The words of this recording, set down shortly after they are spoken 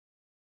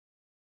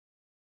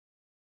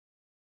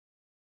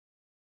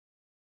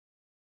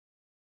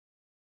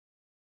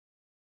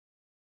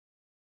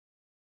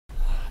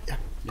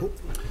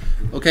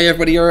Okay,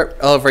 everybody, you're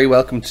all very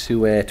welcome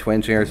to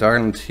Engineers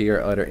Ireland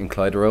here, either in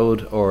Clyde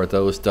Road or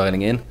those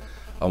dialing in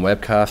on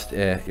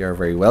webcast. You're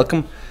very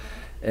welcome.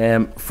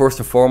 First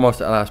and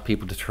foremost, I'll ask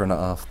people to turn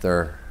off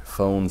their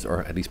phones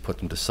or at least put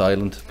them to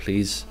silent,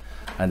 please.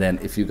 And then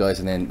if you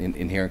guys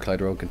in here in Clyde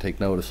Road can take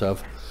notice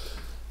of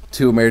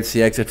two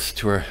emergency exits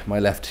to my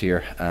left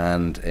here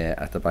and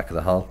at the back of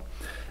the hall.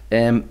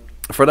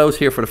 For those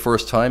here for the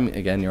first time,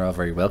 again, you're all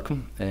very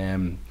welcome.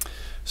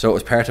 So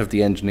as part of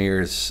the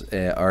Engineers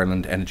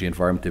Ireland Energy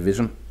Environment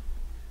Division,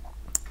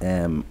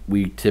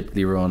 we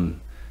typically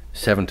run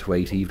 7 to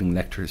 8 evening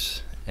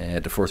lectures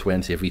the first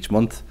Wednesday of each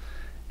month,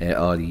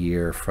 all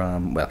year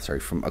from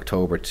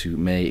October to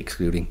May,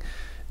 excluding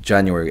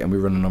January, and we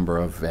run a number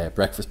of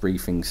breakfast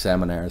briefings,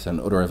 seminars and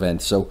other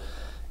events. So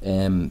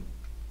I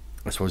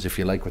suppose if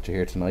you like what you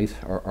hear tonight,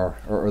 or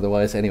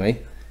otherwise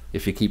anyway,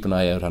 if you keep an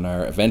eye out on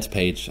our events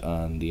page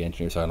on the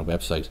Engineers Ireland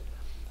website,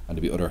 and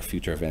there'll be other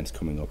future events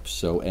coming up.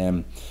 So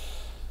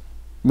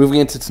moving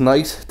into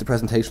tonight, the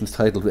presentation is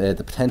titled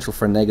The Potential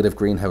for Negative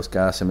Greenhouse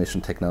Gas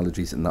Emission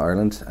Technologies in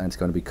Ireland, and it's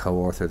going to be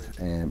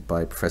co-authored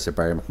by Professor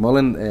Barry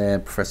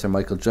McMullen, Professor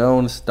Michael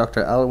Jones,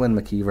 Dr. Alwyn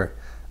McKeever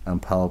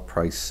and Paul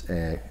Price,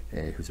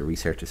 who's a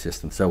research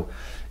assistant. So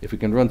if we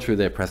can run through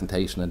the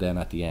presentation, and then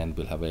at the end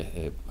we'll have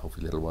a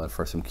hopefully a little while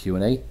for some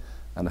Q&A.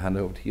 And I'll hand it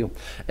over to you.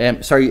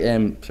 Sorry,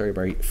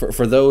 Barry.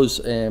 For those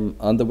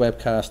on the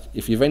webcast,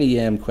 if you have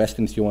any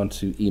questions you want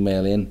to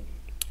email in,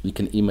 you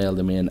can email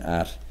them in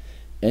at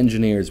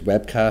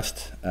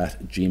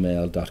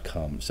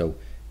engineerswebcast@gmail.com. So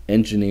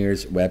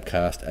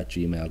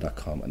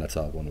engineerswebcast@gmail.com, and that's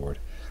all one word.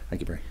 Thank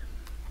you, Barry.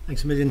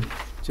 Thanks a million,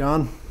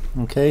 John.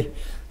 Okay,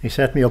 you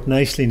set me up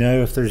nicely now.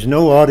 If there's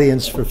no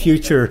audience for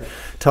future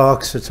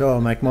talks, it's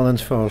all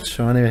McMullen's fault.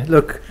 So anyway,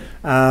 look,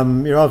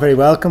 you're all very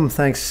welcome.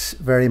 Thanks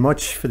very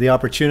much for the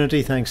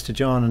opportunity. Thanks to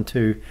John and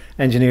to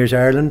Engineers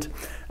Ireland.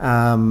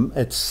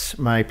 It's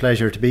my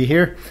pleasure to be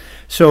here.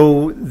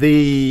 So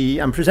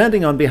I'm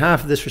presenting on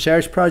behalf of this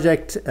research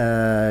project,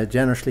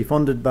 generously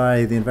funded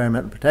by the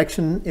Environmental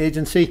Protection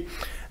Agency.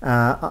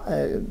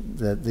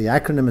 The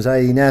acronym is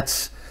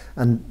IENETS.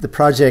 And the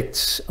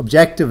project's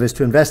objective is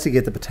to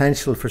investigate the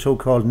potential for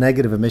so-called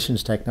negative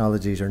emissions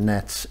technologies, or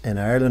NETs, in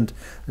Ireland.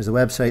 There's a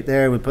website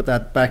there. We'll put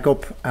that back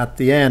up at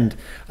the end.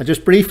 I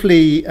just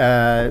briefly,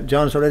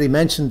 John's already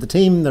mentioned the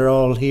team. They're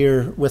all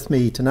here with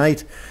me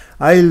tonight.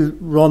 I'll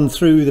run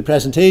through the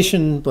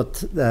presentation,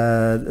 but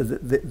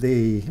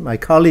my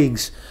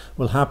colleagues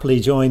will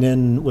happily join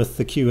in with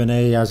the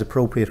Q&A as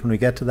appropriate when we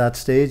get to that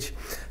stage.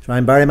 So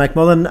I'm Barry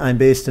McMullen. I'm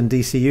based in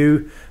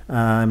DCU.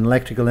 I'm an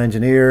electrical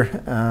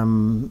engineer,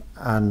 and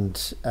I'm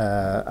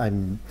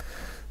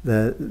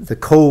the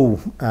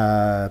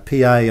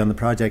co-PI on the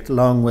project,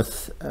 along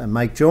with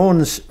Mike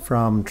Jones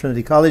from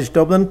Trinity College,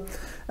 Dublin.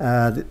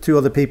 The two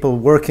other people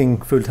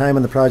working full-time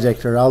on the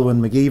project are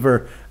Alwyn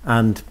McKeever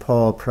and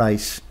Paul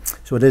Price.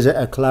 So it is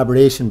a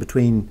collaboration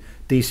between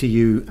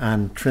DCU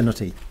and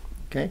Trinity.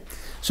 Okay,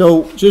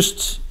 so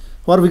just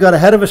what have we got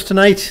ahead of us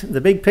tonight?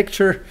 The big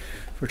picture.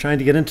 We're trying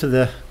to get into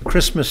the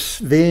Christmas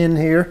vein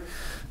here.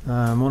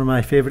 One of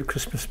my favourite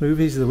Christmas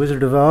movies, The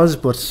Wizard of Oz.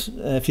 But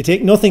if you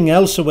take nothing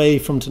else away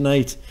from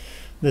tonight,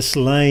 this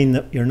line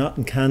that you're not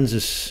in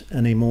Kansas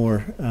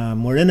anymore.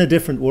 We're in a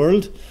different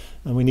world,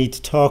 and we need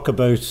to talk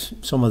about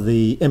some of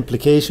the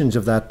implications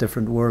of that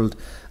different world.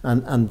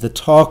 And the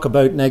talk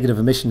about negative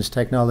emissions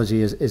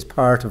technology is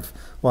part of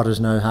what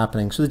is now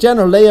happening. So the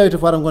general layout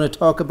of what I'm going to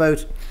talk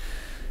about,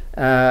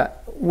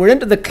 we're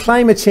into the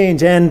climate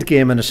change end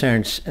game in a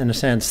sense.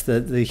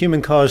 The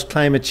human-caused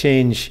climate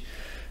change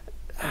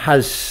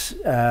has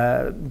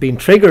been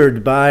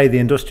triggered by the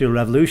Industrial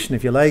Revolution,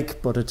 if you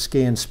like, but it's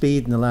gained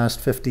speed in the last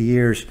 50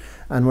 years.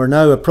 And we're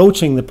now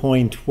approaching the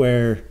point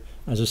where,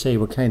 as I say,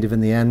 we're kind of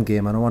in the end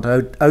game. And I want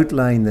to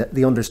outline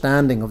the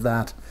understanding of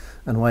that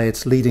and why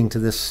it's leading to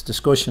this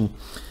discussion.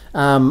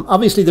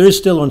 Obviously, there is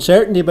still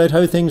uncertainty about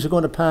how things are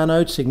going to pan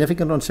out,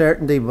 significant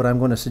uncertainty, but I'm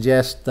going to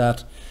suggest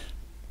that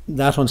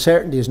that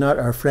uncertainty is not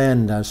our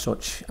friend as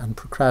such, and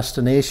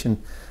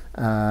procrastination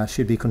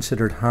should be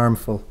considered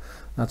harmful.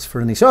 That's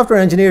for any software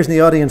engineers in the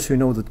audience who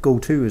know that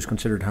Go-To is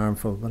considered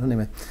harmful. But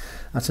anyway,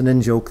 that's an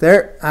in-joke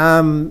there.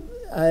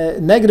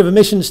 Negative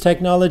emissions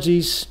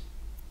technologies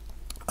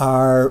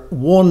are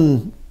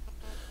one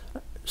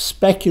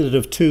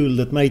speculative tool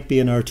that might be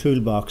in our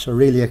toolbox, or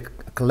really a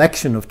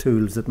collection of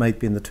tools that might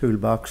be in the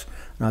toolbox.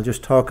 And I'll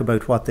just talk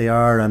about what they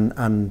are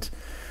and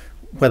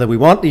whether we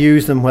want to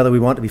use them, whether we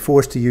want to be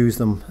forced to use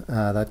them,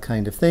 that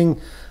kind of thing.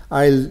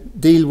 I'll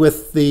deal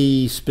with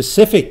the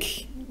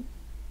specific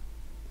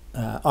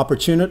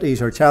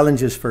opportunities or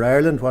challenges for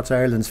Ireland. What's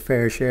Ireland's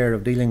fair share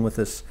of dealing with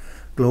this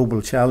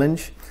global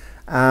challenge?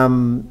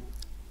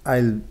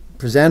 I'll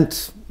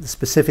present the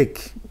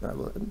specific,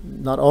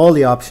 not all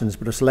the options,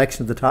 but a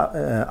selection of the top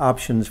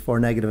options for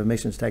negative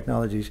emissions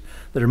technologies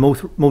that are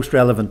most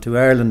relevant to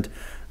Ireland.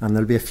 And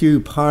there'll be a few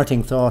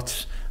parting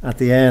thoughts at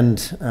the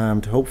end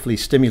to hopefully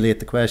stimulate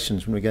the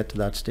questions when we get to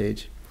that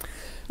stage.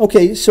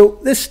 Okay, so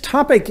this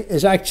topic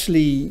is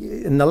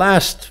actually, in the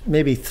last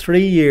maybe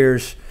 3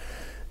 years,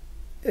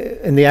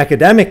 in the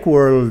academic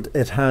world,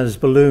 it has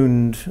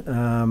ballooned.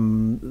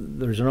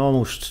 There's an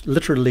almost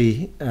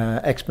literally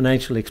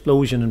exponential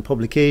explosion in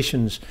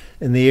publications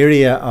in the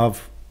area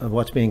of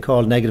what's being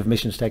called negative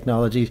emissions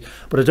technologies,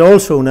 but it's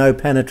also now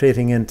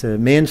penetrating into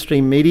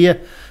mainstream media.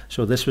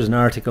 So this was an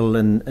article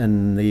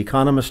in The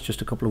Economist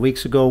just a couple of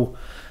weeks ago.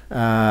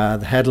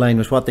 The headline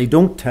was "What They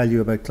Don't Tell You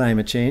About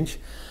Climate Change,"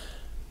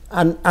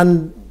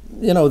 and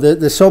you know, the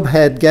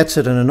subhead gets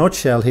it in a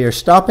nutshell here.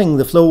 Stopping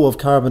the flow of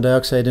carbon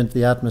dioxide into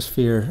the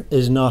atmosphere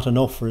is not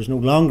enough, or is no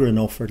longer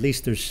enough, or at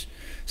least there's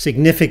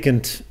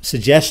significant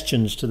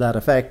suggestions to that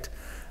effect.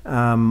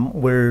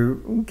 We're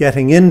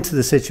getting into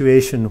the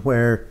situation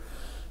where,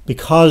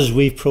 because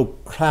we've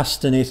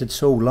procrastinated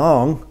so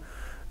long,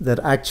 that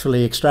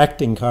actually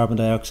extracting carbon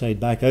dioxide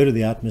back out of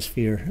the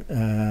atmosphere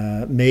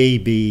may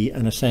be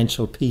an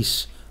essential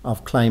piece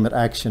of climate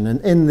action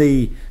in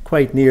the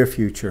quite near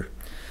future.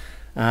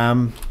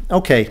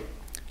 Okay,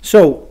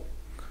 so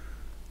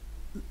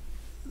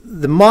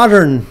the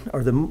modern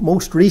or the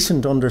most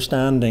recent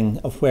understanding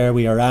of where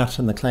we are at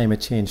in the climate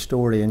change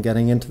story, and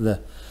getting into the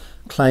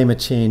climate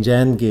change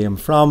endgame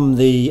from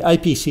the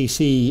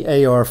IPCC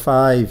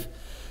AR5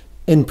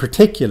 in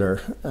particular,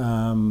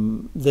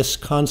 this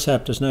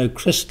concept is now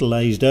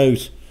crystallized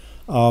out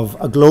of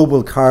a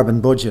global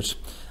carbon budget.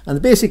 And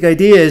the basic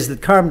idea is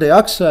that carbon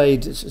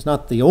dioxide is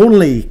not the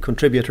only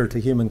contributor to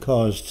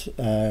human-caused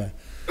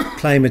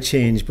climate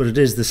change, but it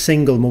is the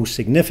single most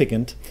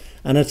significant,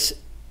 and it's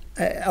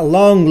a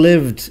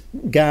long-lived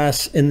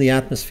gas in the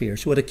atmosphere,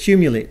 so it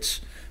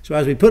accumulates. So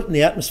as we put it in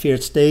the atmosphere,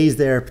 it stays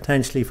there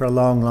potentially for a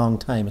long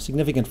time. A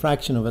significant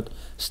fraction of it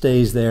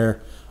stays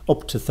there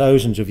up to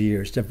thousands of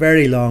years. It's a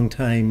very long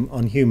time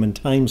on human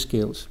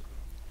timescales.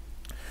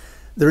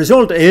 The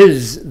result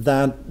is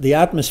that the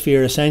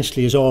atmosphere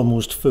essentially is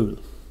almost full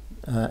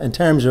in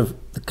terms of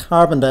the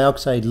carbon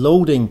dioxide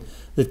loading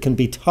that can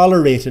be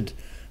tolerated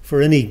for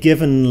any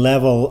given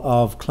level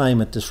of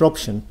climate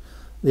disruption.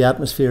 The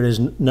atmosphere is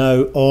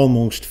now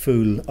almost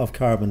full of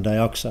carbon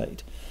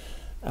dioxide.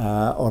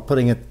 Or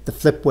putting it the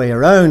flip way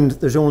around,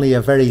 there's only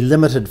a very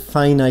limited,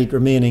 finite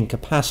remaining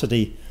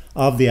capacity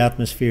of the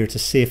atmosphere to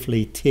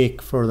safely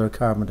take further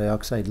carbon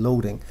dioxide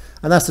loading.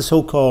 And that's the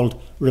so-called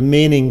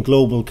remaining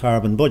global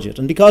carbon budget.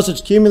 And because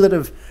it's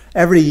cumulative,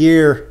 every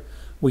year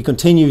we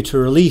continue to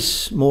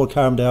release more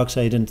carbon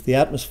dioxide into the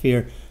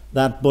atmosphere,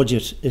 that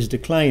budget is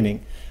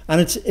declining.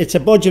 And it's a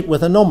budget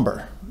with a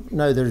number.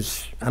 Now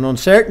there's an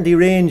uncertainty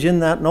range in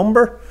that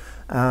number,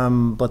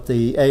 but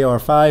the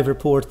AR5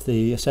 report,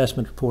 the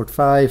assessment report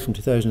 5 from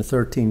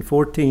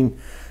 2013-14,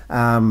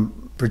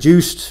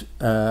 produced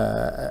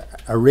a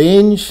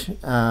range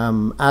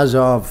as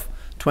of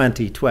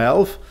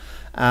 2012,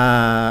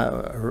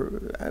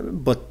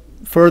 but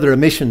further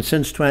emissions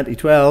since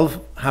 2012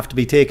 have to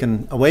be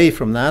taken away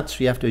from that, so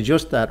you have to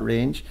adjust that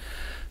range.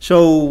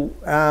 So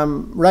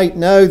right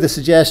now the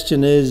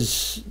suggestion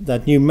is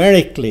that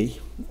numerically,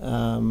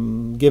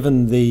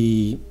 given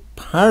the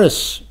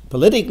Paris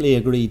politically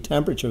agreed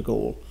temperature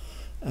goal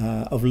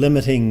of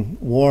limiting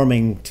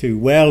warming to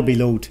well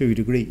below 2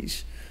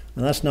 degrees,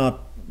 and that's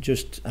not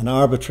just an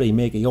arbitrary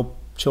making up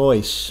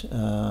choice,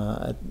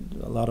 a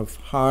lot of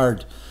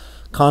hard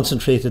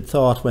concentrated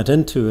thought went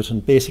into it,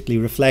 and basically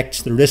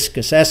reflects the risk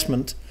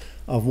assessment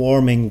of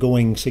warming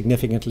going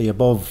significantly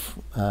above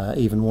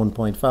even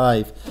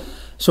 1.5.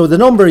 So the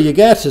number you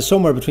get is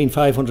somewhere between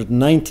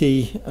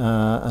 590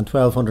 and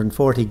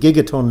 1240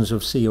 gigatons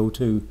of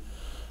CO2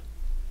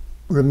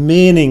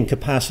 remaining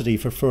capacity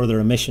for further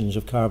emissions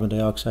of carbon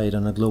dioxide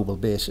on a global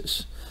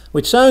basis,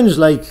 which sounds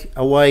like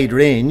a wide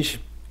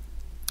range,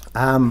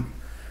 but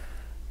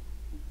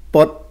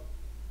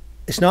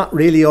it's not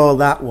really all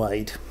that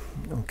wide.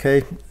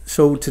 Okay,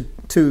 so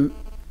to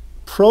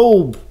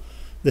probe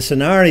the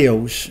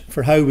scenarios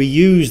for how we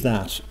use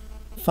that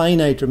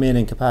finite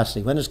remaining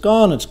capacity, when it's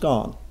gone, it's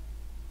gone.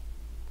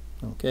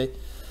 Okay,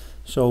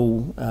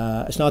 so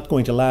it's not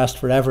going to last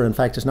forever. In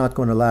fact, it's not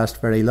going to last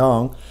very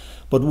long.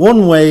 But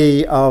one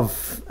way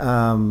of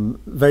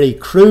very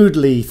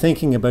crudely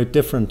thinking about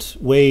different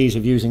ways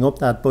of using up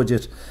that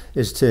budget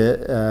is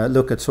to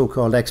look at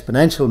so-called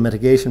exponential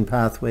mitigation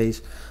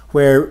pathways,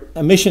 where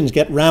emissions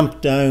get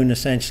ramped down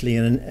essentially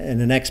in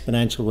an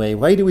exponential way.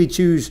 Why do we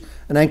choose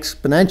an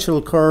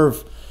exponential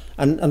curve?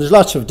 And there's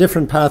lots of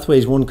different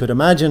pathways one could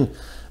imagine.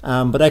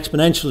 But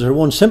exponentials are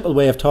one simple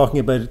way of talking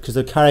about it, because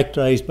they're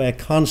characterized by a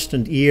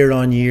constant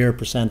year-on-year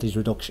percentage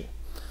reduction.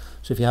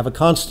 So if you have a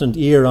constant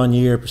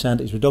year-on-year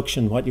percentage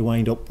reduction, what you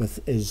wind up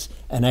with is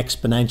an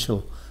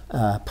exponential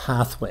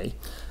pathway.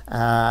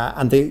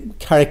 And the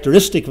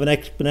characteristic of an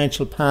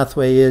exponential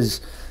pathway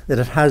is that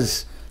it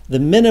has the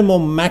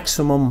minimum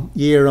maximum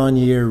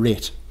year-on-year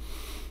rate.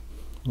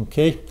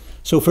 Okay,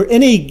 so for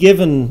any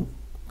given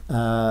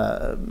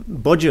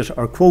budget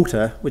or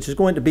quota, which is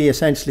going to be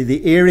essentially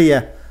the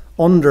area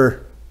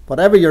under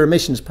whatever your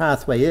emissions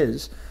pathway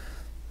is,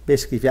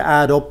 basically if you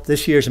add up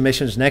this year's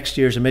emissions, next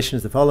year's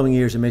emissions, the following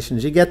year's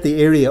emissions, you get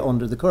the area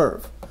under the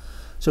curve.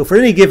 So for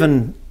any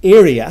given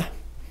area,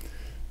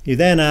 you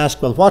then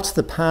ask, well, what's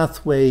the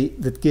pathway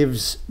that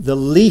gives the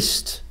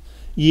least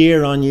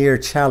year-on-year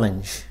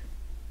challenge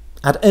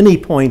at any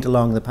point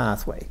along the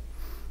pathway,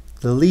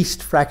 the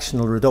least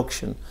fractional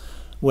reduction,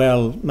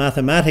 well,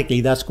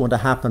 mathematically that's going to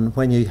happen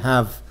when you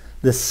have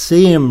the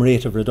same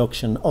rate of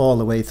reduction all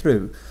the way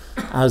through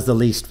as the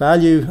least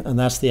value, and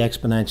that's the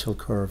exponential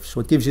curve.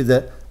 So it gives you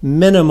the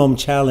minimum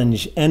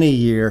challenge any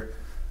year.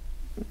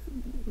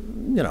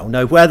 You know,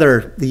 now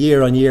whether the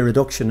year-on-year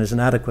reduction is an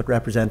adequate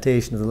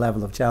representation of the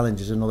level of challenge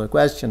is another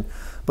question,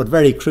 but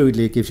very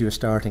crudely it gives you a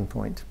starting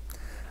point.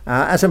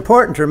 It's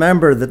important to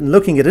remember that in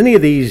looking at any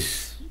of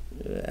these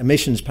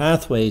emissions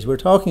pathways, we're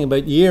talking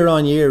about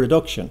year-on-year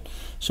reduction.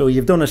 So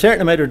you've done a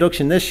certain amount of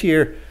reduction this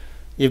year,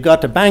 you've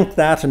got to bank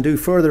that and do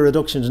further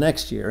reductions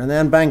next year, and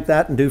then bank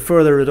that and do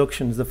further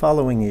reductions the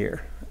following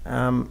year.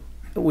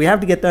 We have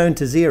to get down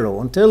to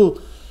zero.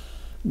 Until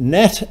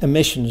net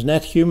emissions,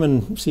 net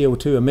human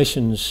CO2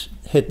 emissions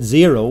hit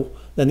zero,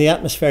 then the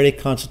atmospheric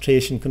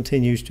concentration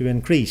continues to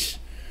increase.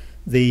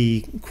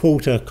 The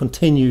quota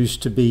continues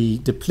to be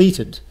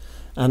depleted.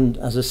 And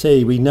as I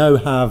say, we now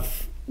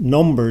have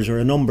numbers or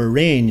a number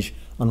range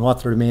on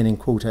what the remaining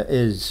quota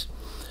is.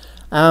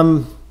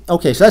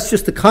 Okay, so that's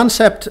just the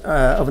concept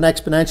of an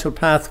exponential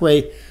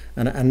pathway,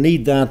 and I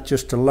need that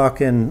just to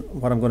lock in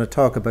what I'm going to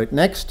talk about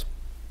next.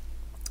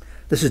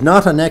 This is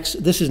not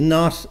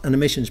an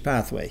emissions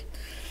pathway.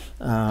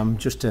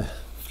 Just to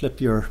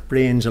flip your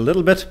brains a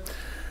little bit.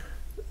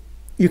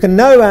 You can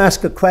now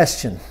ask a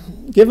question.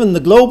 Given the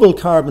global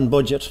carbon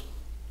budget,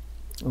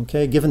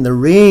 okay, given the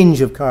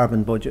range of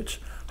carbon budgets,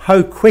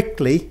 how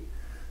quickly,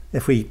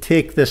 if we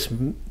take this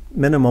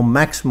minimum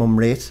maximum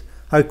rate,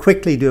 how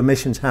quickly do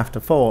emissions have to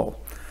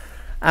fall?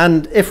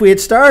 And if we had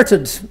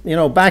started, you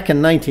know, back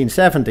in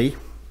 1970,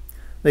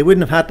 they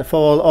wouldn't have had to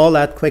fall all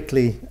that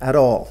quickly at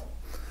all.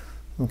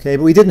 Okay,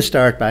 but we didn't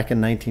start back in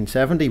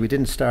 1970, we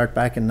didn't start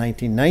back in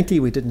 1990,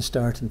 we didn't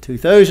start in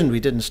 2000, we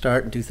didn't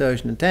start in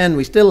 2010,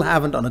 we still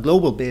haven't on a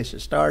global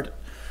basis started.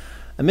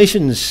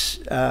 Emissions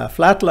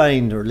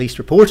flatlined, or at least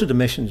reported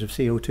emissions of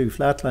CO2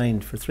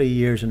 flatlined for 3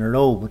 years in a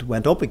row, but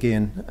went up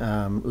again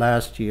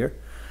last year.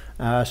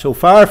 So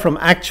far from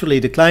actually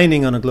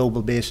declining on a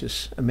global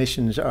basis,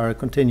 emissions are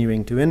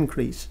continuing to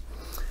increase.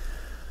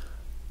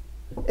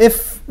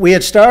 If we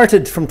had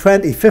started from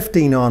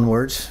 2015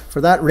 onwards, for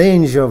that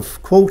range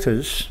of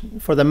quotas,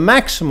 for the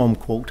maximum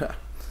quota,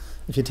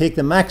 if you take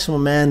the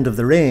maximum end of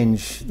the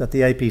range that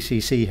the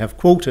IPCC have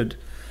quoted,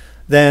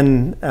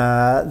 then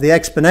the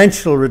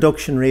exponential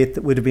reduction rate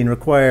that would have been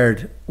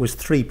required was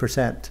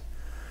 3%.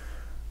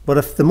 But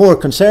if the more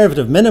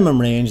conservative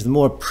minimum range, the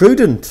more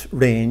prudent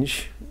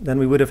range, then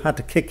we would have had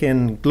to kick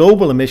in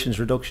global emissions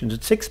reductions at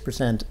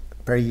 6%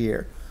 per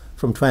year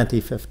from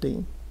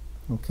 2015.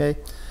 Okay?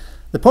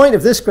 The point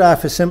of this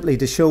graph is simply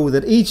to show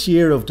that each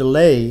year of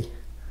delay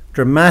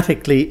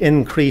dramatically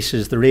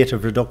increases the rate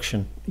of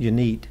reduction you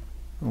need.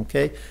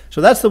 Okay?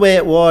 So that's the way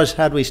it was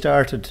had we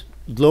started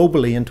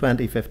globally in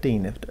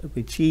 2015. If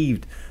we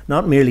achieved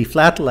not merely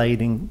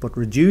flatlining but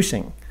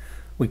reducing,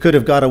 we could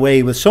have got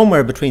away with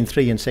somewhere between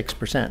 3 and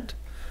 6%.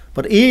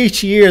 But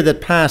each year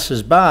that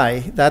passes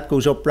by, that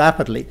goes up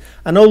rapidly.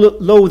 And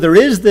although there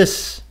is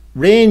this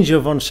range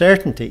of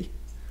uncertainty,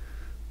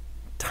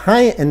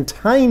 in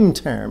time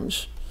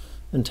terms,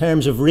 in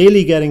terms of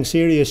really getting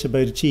serious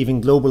about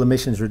achieving global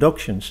emissions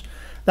reductions,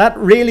 that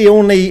really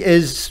only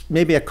is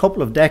maybe a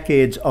couple of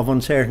decades of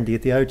uncertainty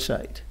at the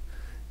outside.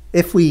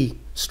 If we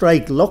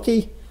strike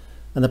lucky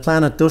and the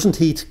planet doesn't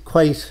heat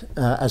quite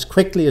as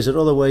quickly as it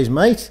otherwise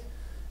might,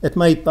 it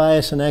might buy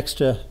us an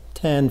extra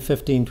 10,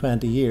 15,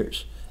 20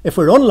 years. If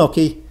we're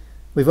unlucky,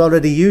 we've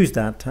already used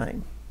that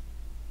time.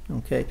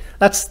 Okay,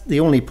 that's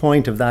the only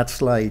point of that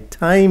slide.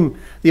 Time,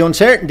 the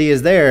uncertainty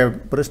is there,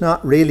 but it's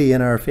not really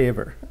in our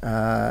favour.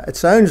 It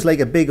sounds like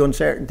a big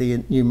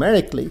uncertainty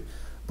numerically,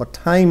 but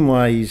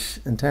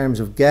time-wise, in terms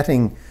of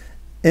getting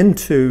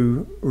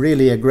into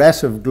really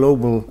aggressive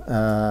global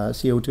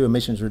CO2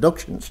 emissions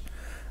reductions,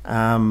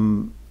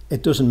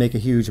 it doesn't make a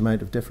huge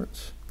amount of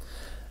difference.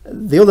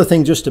 The other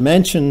thing just to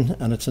mention,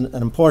 and it's an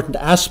important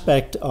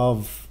aspect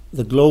of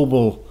the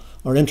global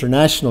or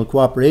international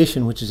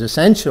cooperation which is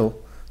essential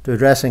to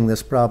addressing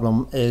this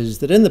problem, is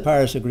that in the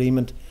Paris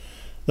Agreement,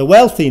 the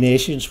wealthy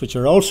nations, which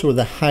are also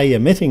the high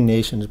emitting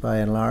nations by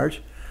and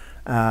large,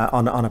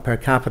 on a per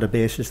capita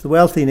basis, the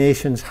wealthy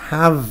nations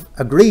have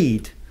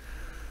agreed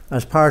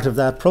as part of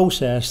that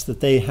process that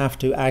they have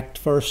to act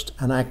first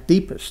and act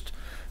deepest.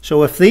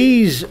 So if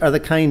these are the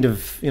kind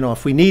of,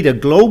 if we need a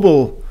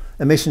global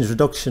emissions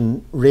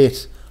reduction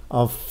rate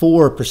of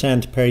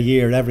 4% per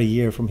year every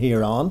year from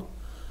here on,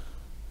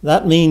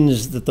 that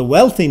means that the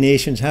wealthy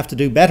nations have to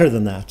do better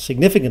than that,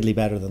 significantly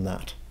better than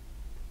that.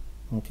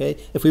 Okay?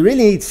 If we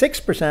really need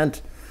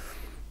 6%,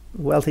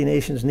 wealthy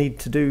nations need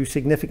to do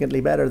significantly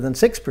better than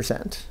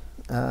 6%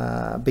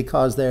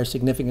 because they're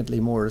significantly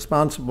more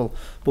responsible,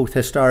 both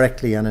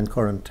historically and in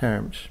current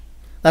terms.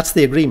 That's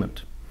the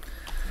agreement.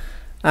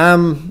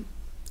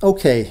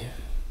 Okay.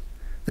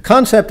 The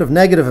concept of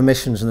negative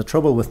emissions and the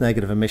trouble with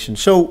negative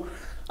emissions. So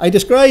I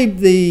described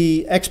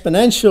the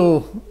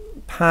exponential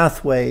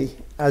pathway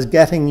as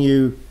getting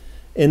you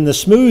in the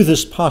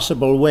smoothest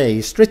possible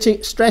way,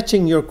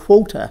 stretching your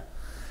quota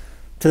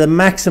to the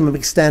maximum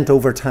extent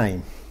over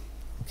time.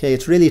 Okay,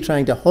 it's really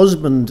trying to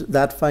husband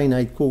that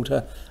finite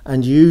quota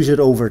and use it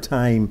over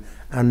time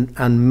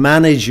and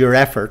manage your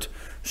effort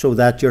so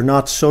that you're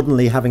not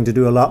suddenly having to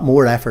do a lot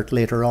more effort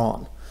later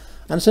on.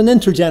 And it's an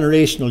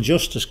intergenerational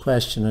justice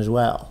question as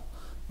well.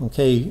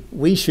 Okay,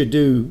 we should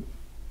do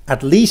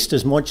at least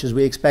as much as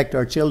we expect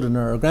our children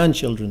or our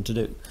grandchildren to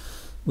do.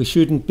 We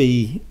shouldn't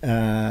be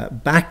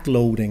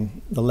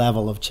backloading the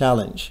level of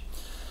challenge.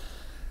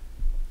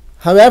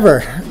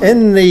 However,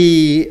 in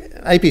the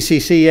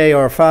IPCC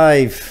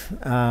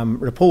AR5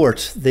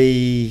 report,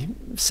 the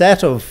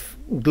set of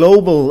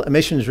global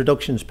emissions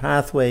reductions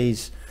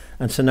pathways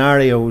and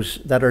scenarios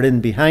that are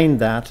in behind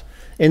that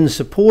in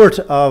support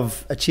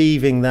of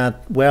achieving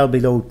that well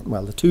below,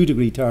 well, the 2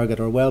 degree target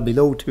or well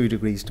below 2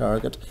 degrees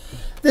target.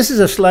 This is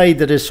a slide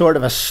that is sort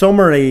of a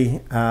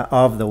summary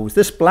of those.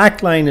 This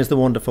black line is the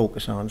one to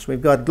focus on. So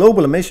we've got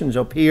global emissions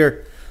up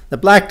here. The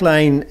black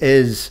line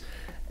is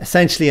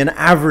essentially an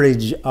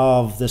average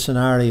of the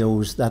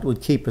scenarios that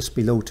would keep us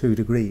below 2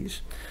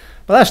 degrees.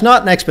 But that's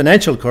not an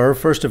exponential curve.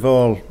 First of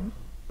all,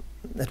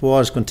 it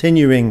was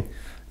continuing,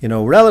 you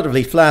know,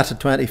 relatively flat at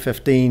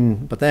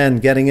 2015, but then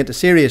getting into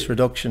serious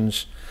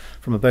reductions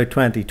from about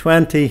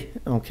 2020,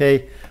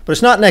 okay? But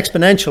it's not an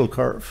exponential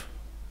curve,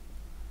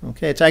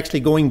 okay? It's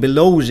actually going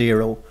below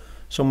zero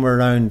somewhere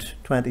around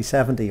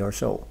 2070 or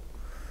so,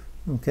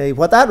 okay?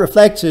 What that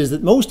reflects is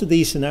that most of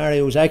these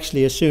scenarios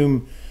actually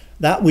assume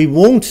that we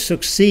won't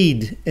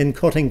succeed in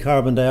cutting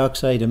carbon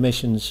dioxide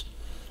emissions,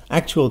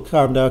 actual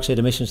carbon dioxide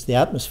emissions to the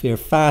atmosphere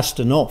fast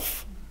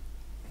enough,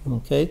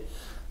 okay?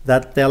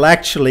 That they'll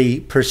actually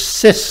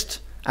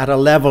persist at a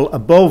level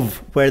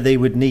above where they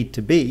would need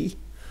to be,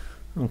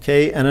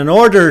 okay? And in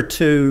order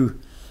to,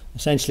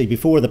 essentially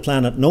before the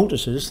planet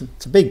notices,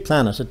 it's a big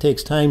planet, it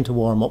takes time to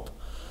warm up.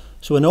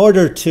 So in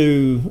order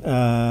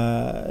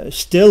to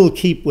still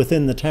keep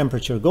within the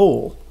temperature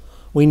goal,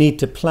 we need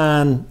to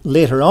plan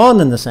later on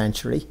in the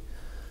century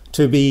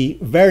to be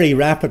very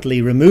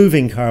rapidly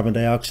removing carbon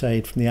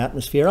dioxide from the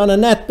atmosphere on a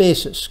net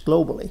basis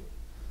globally.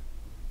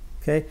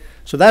 Okay,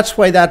 so that's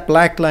why that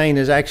black line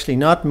is actually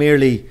not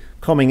merely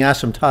coming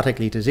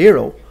asymptotically to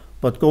zero,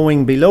 but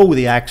going below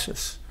the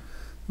axis.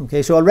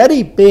 Okay, so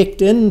already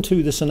baked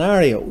into the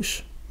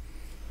scenarios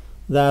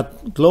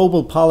that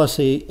global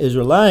policy is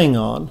relying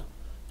on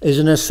is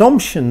an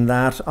assumption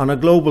that on a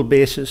global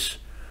basis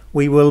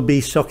we will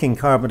be sucking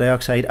carbon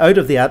dioxide out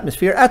of the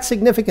atmosphere at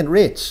significant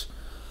rates,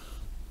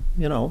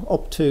 you know,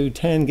 up to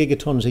 10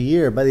 gigatons a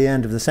year by the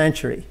end of the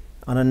century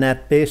on a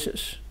net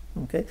basis.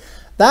 Okay,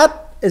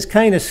 that is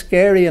kind of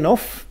scary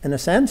enough in a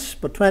sense,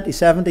 but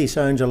 2070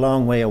 sounds a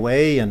long way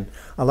away, and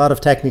a lot of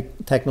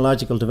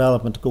technological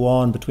development to go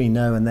on between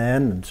now and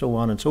then, and so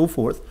on and so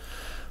forth.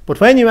 But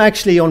when you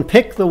actually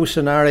unpick those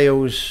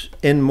scenarios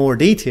in more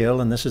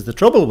detail, and this is the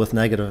trouble with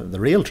the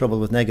real trouble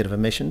with negative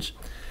emissions,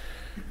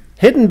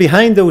 hidden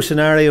behind those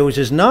scenarios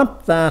is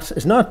not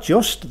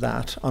just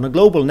that on a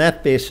global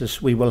net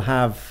basis we will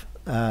have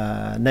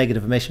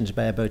negative emissions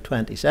by about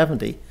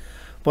 2070,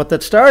 but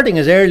that starting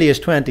as early as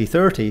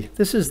 2030,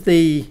 this is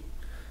the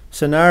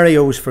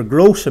scenarios for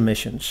gross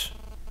emissions.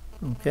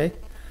 Okay,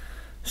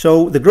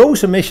 so the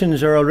gross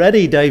emissions are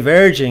already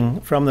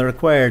diverging from the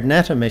required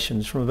net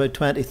emissions from about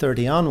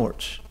 2030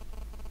 onwards.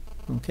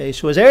 Okay,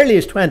 so as early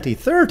as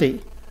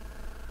 2030,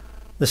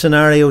 the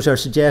scenarios are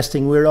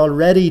suggesting we're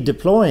already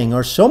deploying,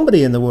 or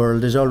somebody in the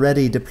world is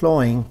already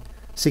deploying,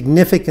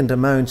 significant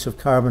amounts of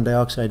carbon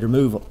dioxide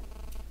removal.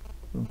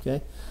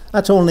 Okay,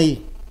 that's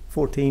only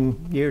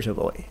 14 years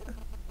away,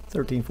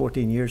 13,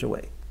 14 years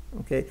away.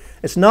 Okay,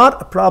 it's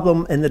not a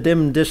problem in the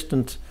dim,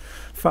 distant,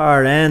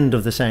 far end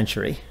of the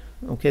century.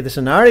 Okay, the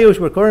scenarios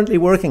we're currently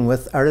working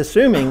with are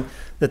assuming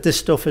that this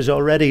stuff is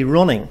already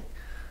running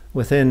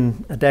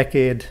within a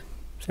decade,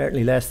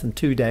 certainly less than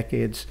 2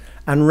 decades,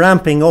 and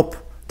ramping up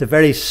to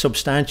very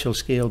substantial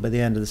scale by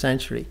the end of the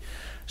century.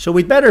 So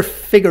we'd better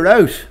figure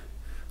out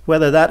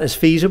whether that is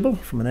feasible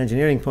from an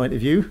engineering point of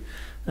view,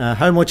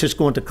 how much it's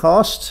going to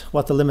cost,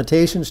 what the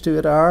limitations to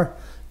it are,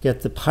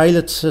 get the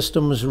pilot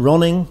systems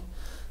running,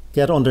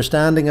 get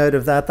understanding out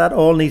of that. That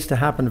all needs to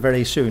happen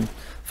very soon.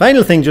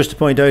 Final thing just to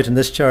point out in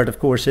this chart, of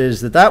course,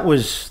 is that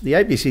was the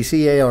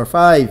IPCC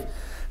AR5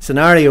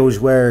 scenarios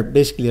where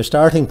basically a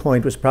starting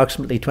point was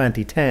approximately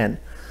 2010.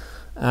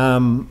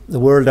 The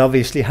world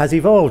obviously has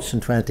evolved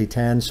since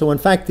 2010. So in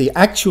fact, the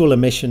actual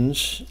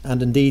emissions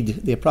and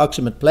indeed the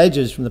approximate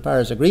pledges from the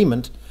Paris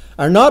Agreement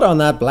are not on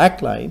that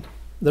black line.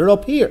 They're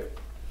up here.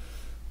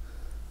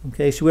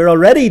 Okay, so we're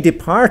already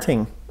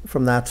departing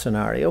from that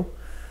scenario.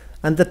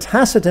 And the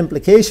tacit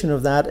implication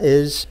of that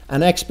is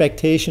an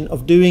expectation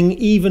of doing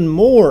even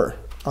more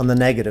on the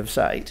negative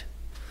side.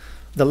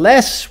 The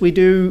less we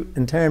do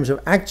in terms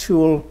of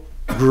actual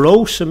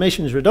gross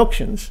emissions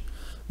reductions,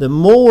 the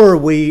more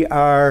we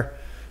are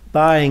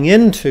buying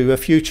into a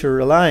future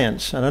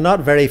reliance, and a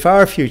not very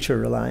far future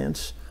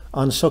reliance,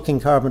 on sucking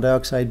carbon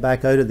dioxide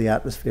back out of the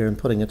atmosphere and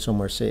putting it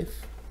somewhere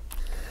safe.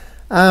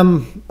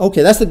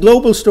 Okay, that's the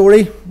global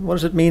story. What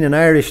does it mean in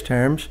Irish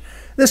terms?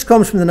 This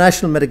comes from the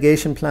National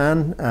Mitigation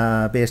Plan,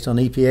 based on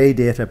EPA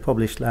data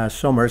published last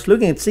summer. It's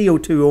looking at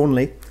CO2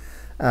 only.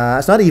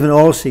 It's not even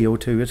all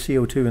CO2, it's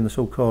CO2 in the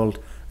so-called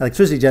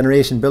electricity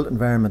generation, built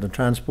environment and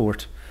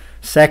transport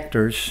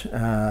sectors.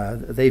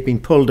 They've been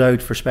pulled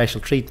out for special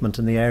treatment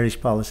in the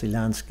Irish policy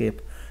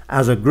landscape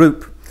as a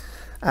group.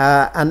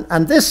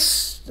 And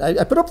this,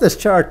 I put up this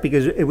chart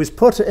because it was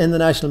put in the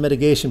National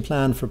Mitigation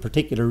Plan for a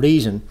particular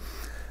reason,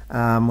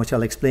 which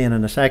I'll explain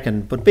in a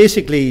second. But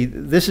basically,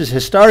 this is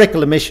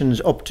historical emissions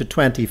up to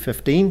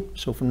 2015,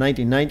 so from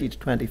 1990 to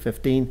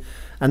 2015,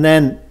 and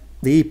then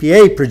the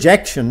EPA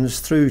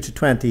projections through to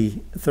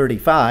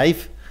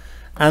 2035,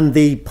 and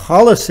the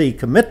policy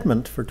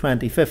commitment for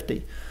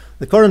 2050.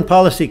 The current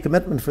policy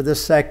commitment for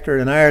this sector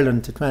in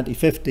Ireland to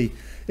 2050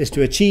 is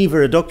to achieve a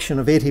reduction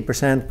of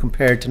 80%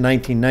 compared to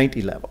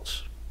 1990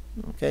 levels.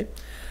 Okay.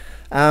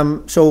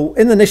 So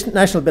in the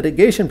National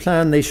Mitigation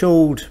Plan, they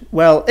showed,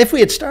 well, if we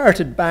had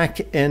started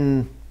back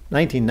in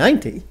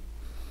 1990,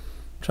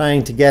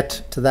 trying to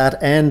get to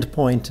that end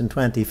point in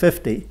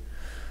 2050,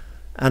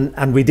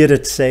 and we did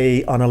it,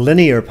 say, on a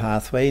linear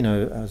pathway.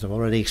 Now, as I've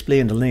already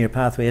explained, a linear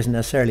pathway isn't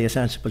necessarily a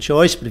sensible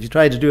choice, but if you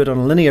tried to do it on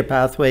a linear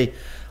pathway,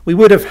 we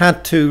would have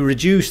had to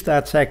reduce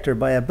that sector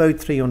by about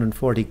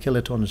 340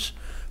 kilotons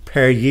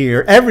per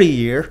year, every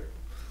year,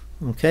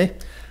 okay?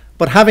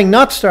 But having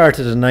not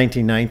started in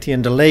 1990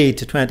 and delayed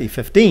to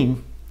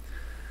 2015,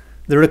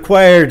 the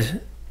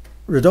required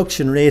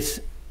reduction rate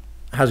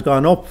has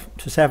gone up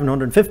to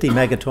 750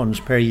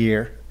 megatons per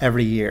year,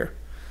 every year,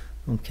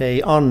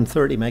 okay, on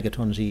 30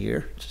 megatons a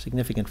year. It's a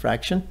significant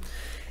fraction.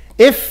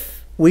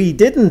 If we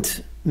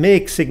didn't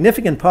make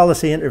significant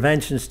policy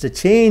interventions to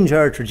change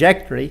our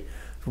trajectory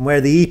from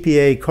where the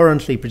EPA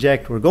currently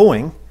project we're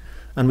going,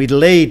 and we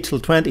delayed till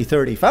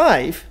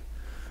 2035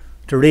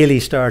 to really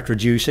start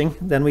reducing,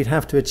 then we'd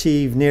have to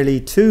achieve nearly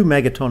 2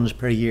 megatons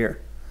per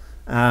year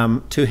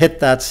to hit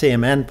that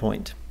same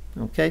endpoint.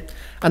 Okay,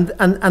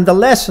 and the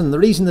lesson, the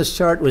reason this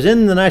chart was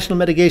in the National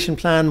Mitigation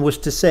Plan was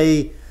to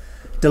say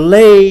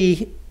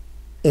delay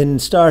in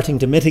starting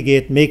to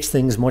mitigate makes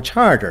things much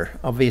harder.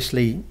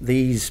 Obviously,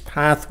 these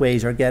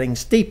pathways are getting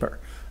steeper.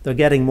 They're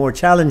getting more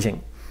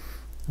challenging.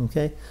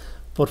 Okay,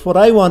 but what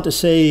I want to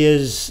say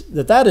is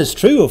that that is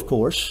true, of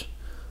course,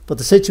 but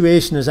the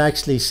situation is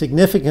actually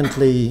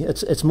significantly,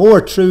 it's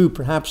more true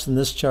perhaps than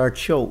this chart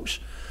shows.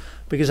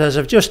 Because as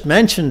I've just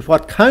mentioned,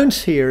 what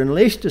counts here in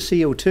relation to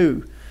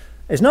CO2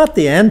 is not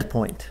the end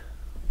point.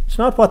 It's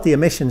not what the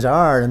emissions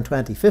are in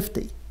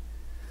 2050.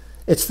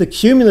 It's the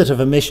cumulative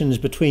emissions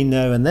between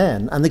now and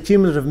then, and the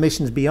cumulative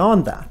emissions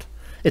beyond that.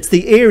 It's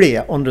the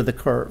area under the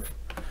curve.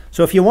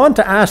 So if you want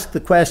to ask the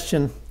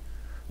question,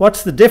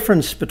 what's the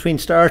difference between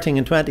starting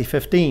in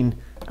 2015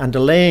 and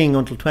delaying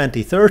until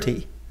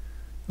 2030?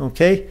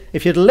 Okay,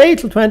 if you delay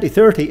till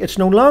 2030, it's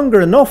no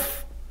longer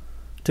enough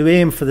to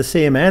aim for the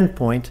same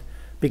endpoint,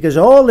 because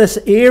all this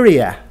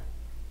area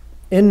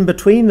in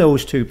between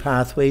those two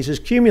pathways is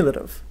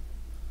cumulative.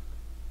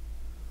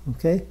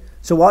 Okay,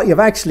 so what you've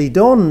actually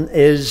done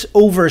is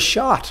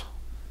overshot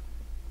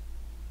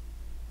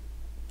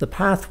the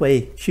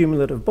pathway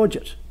cumulative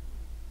budget.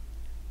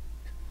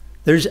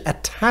 There's a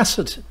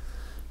tacit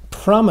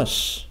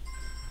promise,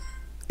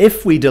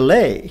 if we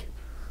delay,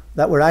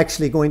 that we're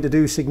actually going to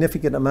do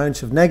significant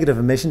amounts of negative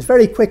emissions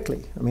very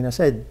quickly. I mean, I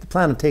said the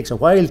planet takes a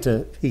while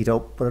to heat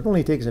up, but it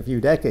only takes a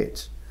few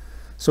decades.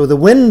 So the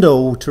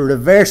window to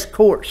reverse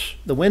course,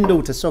 the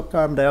window to suck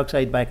carbon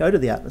dioxide back out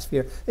of the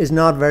atmosphere is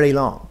not very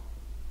long.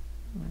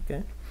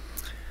 Okay.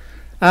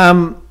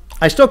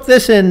 I stuck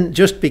this in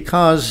just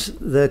because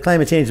the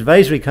Climate Change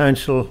Advisory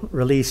Council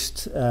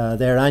released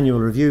their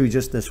annual review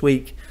just this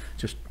week,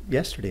 just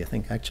yesterday I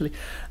think actually.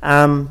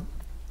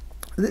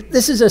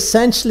 This is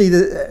essentially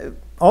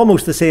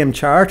almost the same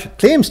chart. It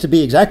claims to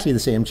be exactly the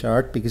same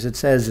chart because it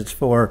says it's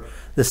for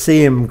the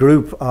same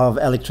group of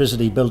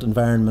electricity, built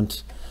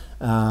environment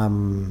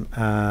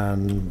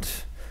and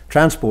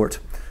transport.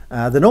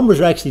 The numbers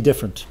are actually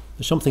different.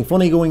 There's something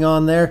funny going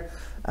on there.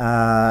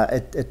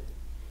 It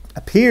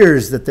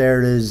appears that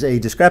there is a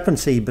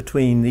discrepancy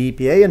between the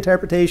EPA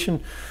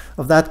interpretation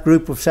of that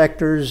group of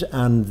sectors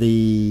and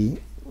the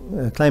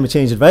Climate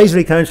Change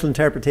Advisory Council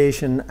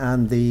interpretation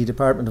and the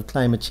Department of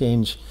Climate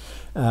Change,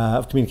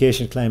 of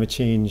Communication, Climate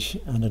Change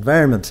and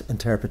Environment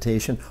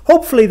interpretation.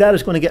 Hopefully that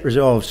is going to get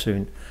resolved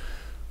soon.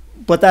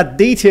 But that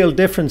detailed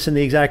difference in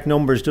the exact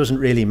numbers doesn't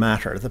really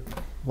matter.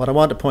 What I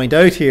want to point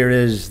out here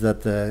is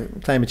that the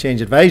Climate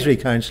Change Advisory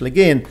Council,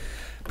 again,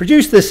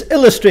 produced this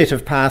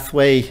illustrative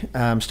pathway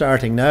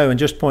starting now, and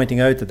just pointing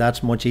out that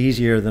that's much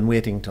easier than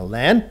waiting till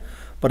then.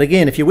 But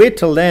again, if you wait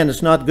till then,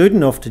 it's not good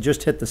enough to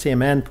just hit the same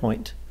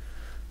endpoint.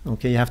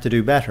 Okay, you have to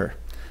do better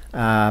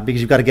because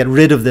you've got to get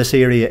rid of this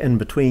area in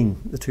between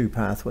the two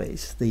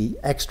pathways, the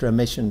extra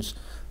emissions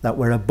that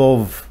were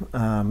above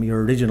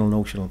your original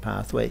notional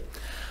pathway.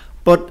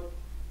 But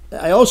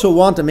I also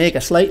want to make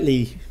a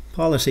slightly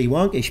policy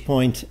wonkish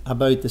point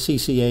about the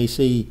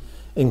CCAC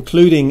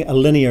including a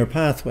linear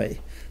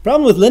pathway.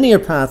 Problem with linear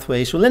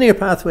pathways, so linear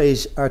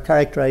pathways are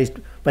characterized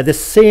by the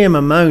same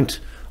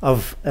amount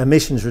of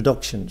emissions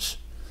reductions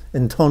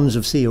in tons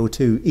of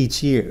CO2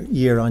 each year,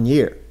 year on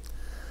year.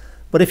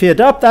 But if you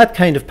adopt that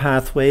kind of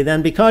pathway,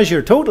 then because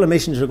your total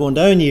emissions are going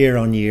down year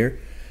on year,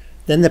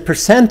 then the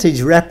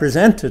percentage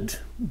represented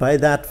by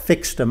that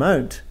fixed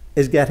amount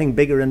is getting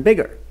bigger and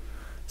bigger.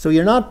 So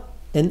you're not,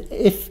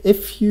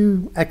 if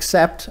you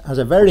accept as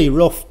a very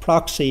rough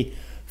proxy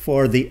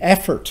for the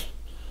effort,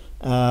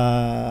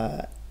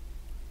 as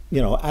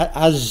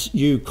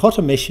you cut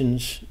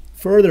emissions,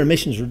 further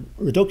emissions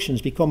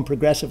reductions become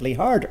progressively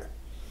harder.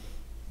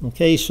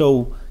 Okay,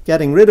 so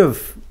getting rid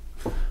of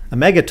a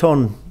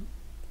megaton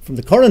from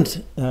the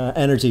current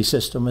energy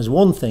system is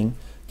one thing.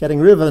 Getting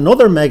rid of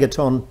another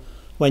megaton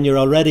when you're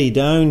already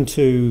down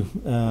to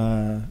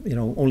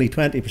only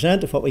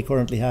 20% of what we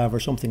currently have or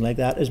something like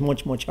that is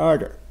much, much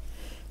harder.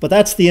 But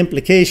that's the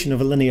implication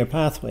of a linear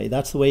pathway.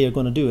 That's the way you're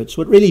going to do it.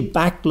 So it really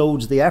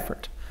backloads the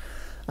effort.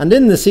 And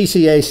in the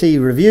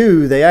CCAC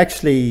review, they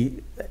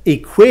actually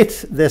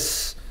equate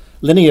this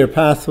linear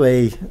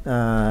pathway,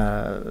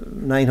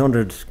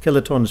 900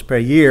 kilotons per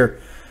year.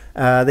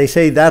 They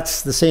say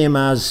that's the same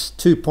as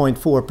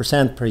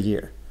 2.4% per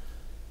year,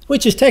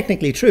 which is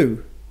technically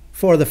true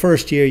for the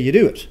first year you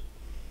do it.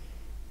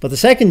 But the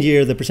second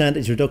year, the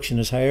percentage reduction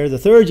is higher. The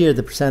third year,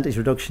 the percentage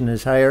reduction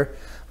is higher.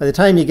 By the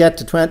time you get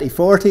to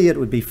 2040, it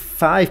would be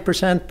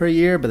 5% per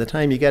year. By the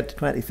time you get to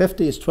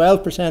 2050, it's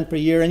 12% per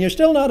year, and you're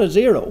still not at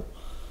zero.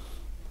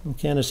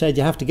 Okay, and I said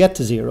you have to get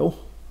to zero.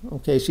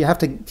 Okay, so you have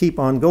to keep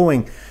on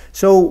going.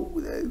 So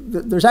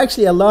there's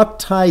actually a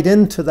lot tied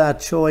into that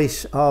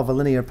choice of a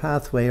linear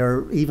pathway,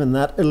 or even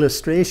that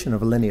illustration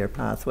of a linear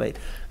pathway.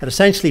 It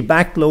essentially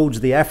backloads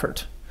the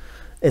effort.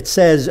 It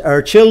says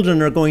our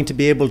children are going to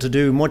be able to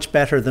do much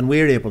better than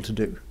we're able to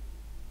do,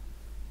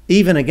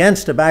 even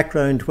against a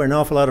background where an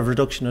awful lot of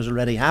reduction has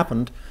already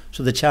happened.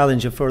 So the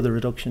challenge of further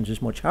reductions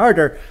is much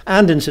harder,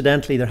 and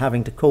incidentally they're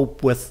having to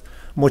cope with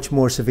much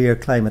more severe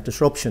climate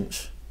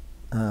disruptions,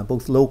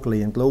 both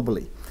locally and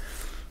globally.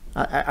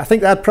 I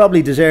think that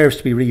probably deserves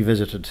to be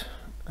revisited.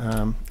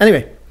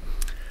 Anyway,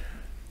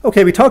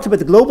 okay, we talked about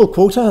the global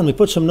quota and we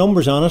put some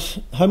numbers on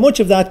it. How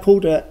much of that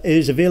quota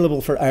is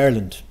available for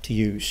Ireland to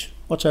use?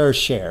 What's our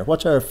share?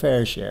 What's our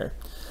fair share?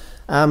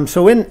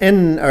 So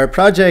in our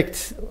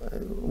project,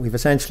 we've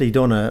essentially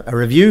done a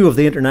review of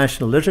the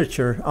international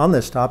literature on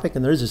this topic,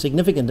 and there is a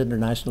significant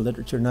international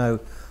literature now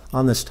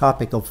on this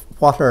topic of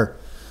what are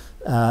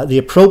the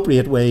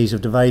appropriate ways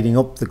of dividing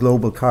up the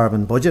global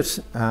carbon budget.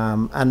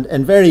 And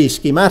in very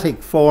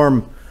schematic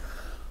form,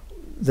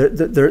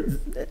 there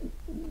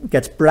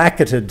gets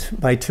bracketed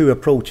by two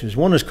approaches.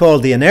 One is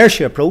called the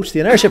inertia approach.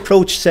 The inertia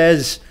approach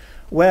says,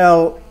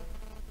 well,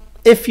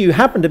 if you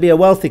happen to be a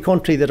wealthy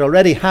country that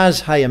already has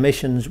high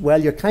emissions,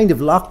 well, you're kind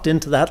of locked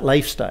into that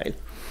lifestyle.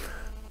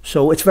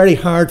 So it's very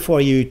hard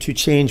for you to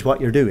change what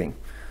you're doing.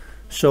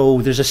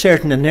 So there's a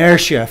certain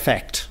inertia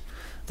effect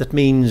that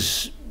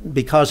means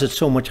because it's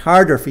so much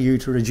harder for you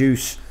to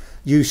reduce,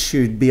 you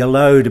should be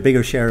allowed a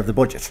bigger share of the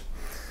budget.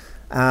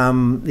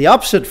 The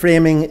opposite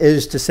framing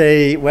is to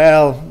say,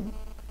 well,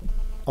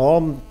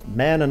 all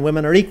men and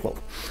women are equal.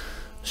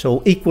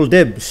 So equal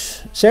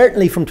dibs.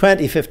 Certainly from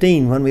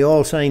 2015, when we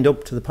all signed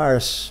up to the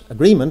Paris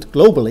Agreement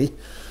globally,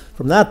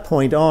 from that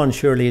point on,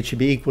 surely it should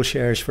be equal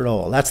shares for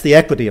all. That's the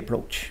equity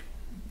approach.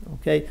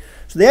 Okay,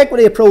 so the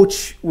equity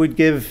approach would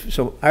give,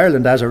 so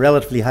Ireland as a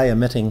relatively high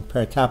emitting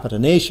per capita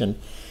nation,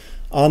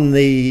 on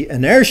the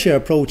inertia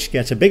approach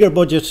gets a bigger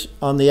budget,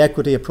 on the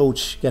equity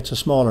approach gets a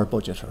smaller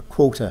budget, or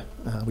quota.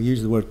 We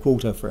use the word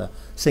quota for a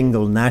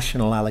single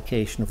national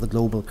allocation of the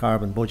global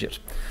carbon budget.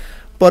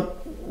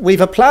 But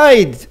we've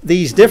applied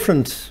these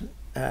different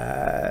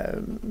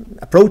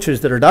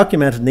approaches that are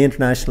documented in the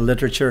international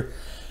literature,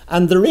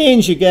 and the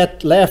range you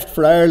get left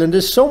for Ireland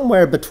is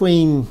somewhere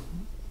between,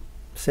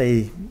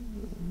 say,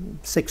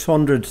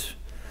 600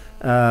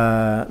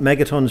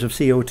 megatons of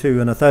CO2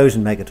 and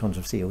 1,000 megatons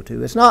of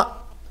CO2. It's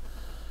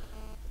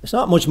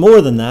not much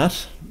more than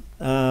that.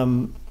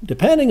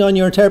 Depending on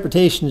your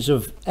interpretations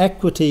of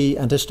equity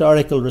and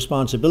historical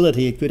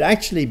responsibility, it could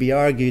actually be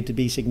argued to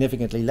be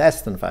significantly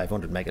less than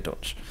 500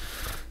 megatons.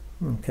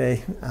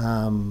 Okay,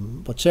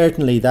 but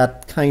certainly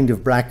that kind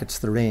of brackets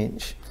the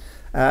range.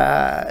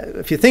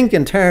 If you think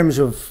in terms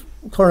of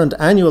current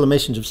annual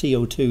emissions of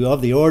CO2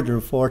 of the order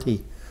of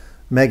 40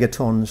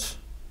 megatons,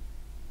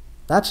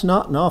 that's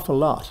not an awful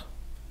lot.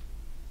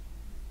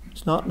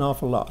 It's not an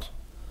awful lot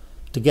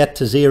to get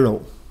to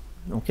zero.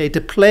 Okay,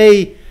 to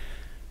play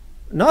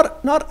not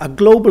a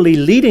globally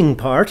leading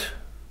part,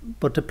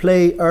 but to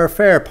play our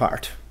fair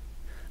part.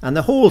 And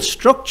the whole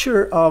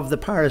structure of the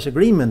Paris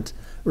Agreement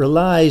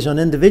relies on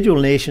individual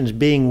nations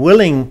being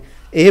willing,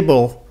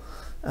 able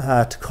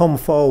to come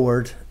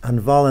forward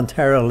and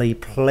voluntarily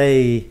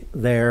play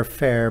their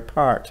fair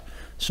part.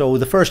 So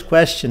the first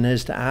question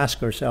is to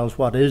ask ourselves,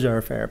 what is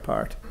our fair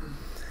part?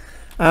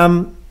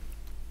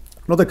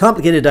 Another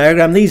complicated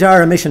diagram. These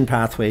are emission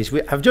pathways.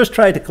 We have just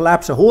tried to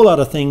collapse a whole lot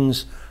of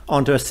things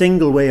onto a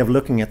single way of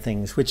looking at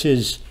things, which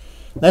is,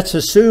 let's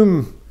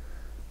assume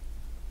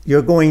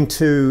you're going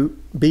to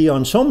be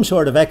on some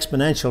sort of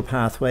exponential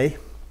pathway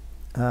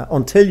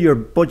until your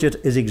budget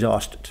is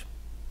exhausted.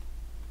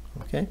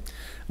 Okay.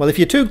 Well, if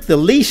you took the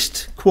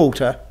least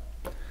quota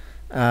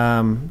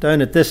down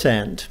at this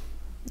end,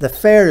 the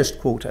fairest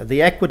quota,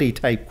 the equity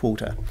type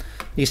quota,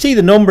 you see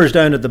the numbers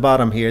down at the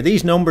bottom here.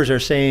 These numbers are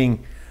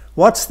saying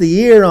what's the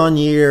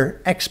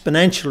year-on-year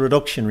exponential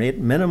reduction rate,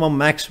 minimum,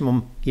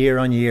 maximum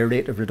year-on-year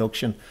rate of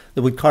reduction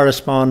that would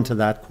correspond to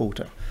that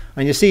quota.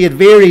 And you see it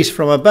varies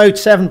from about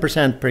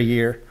 7% per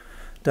year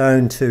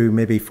down to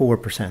maybe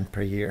 4%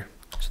 per year.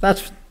 So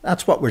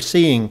that's what we're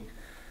seeing.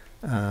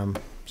 So I'm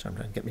trying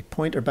to get my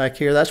pointer back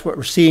here. That's what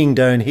we're seeing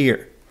down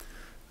here.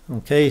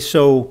 Okay,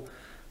 so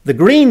the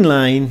green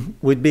line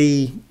would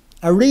be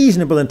a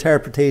reasonable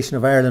interpretation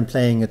of Ireland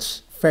playing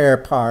its fair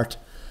part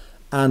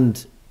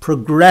and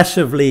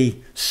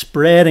progressively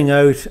spreading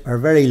out our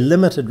very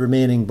limited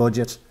remaining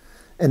budget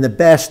in the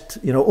best,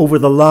 over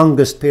the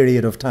longest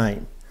period of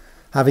time,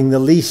 having the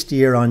least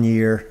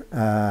year-on-year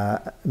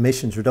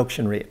emissions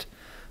reduction rate.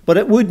 But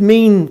it would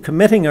mean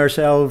committing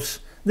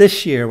ourselves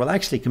this year, well,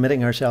 actually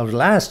committing ourselves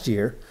last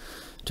year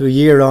to a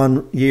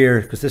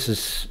year-on-year, because this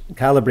is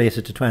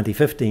calibrated to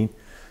 2015,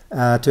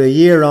 to a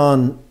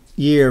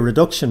year-on-year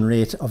reduction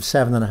rate of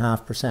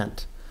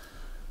 7.5%.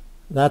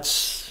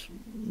 That's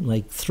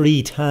like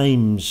 3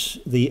 times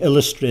the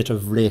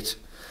illustrative rate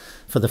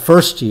for the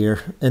first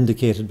year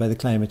indicated by the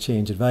Climate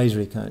Change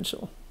Advisory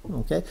Council.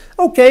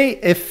 Okay,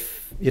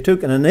 if you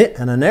took an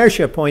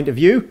inertia point of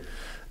view,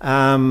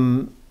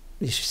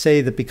 you should say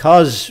that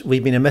because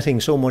we've been emitting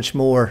so much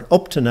more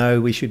up to now,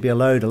 we should be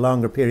allowed a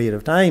longer period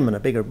of time and a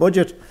bigger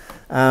budget.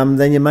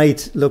 Then you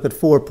might look at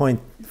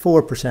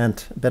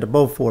 4.4%, a bit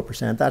above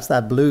 4%. That's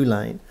that blue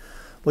line.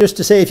 But just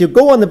to say, if you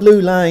go on the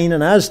blue line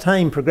and as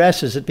time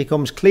progresses, it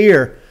becomes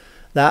clear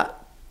that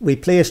we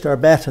placed our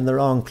bet in the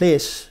wrong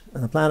place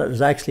and the planet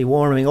is actually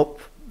warming up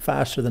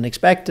faster than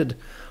expected,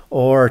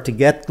 or to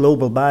get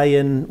global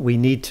buy-in, we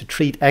need to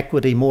treat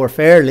equity more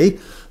fairly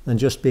than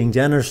just being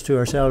generous to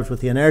ourselves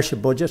with the inertia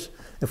budget.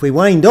 If we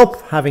wind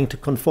up having to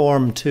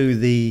conform to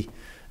the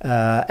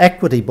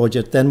equity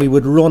budget, then we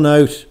would run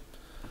out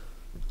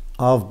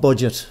of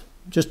budget,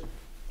 just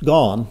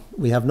gone.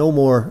 We have no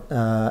more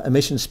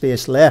emission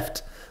space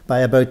left by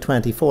about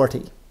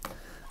 2040.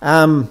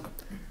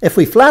 If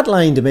we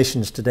flatlined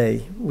emissions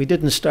today, we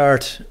didn't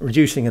start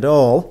reducing at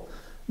all,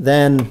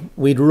 then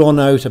we'd run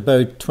out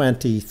about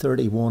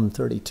 2031,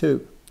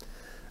 32.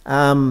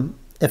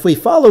 If we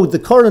followed the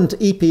current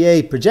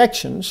EPA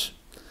projections,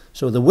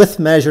 so the with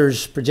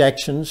measures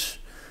projections,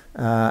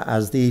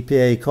 as the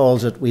EPA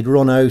calls it, we'd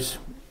run out,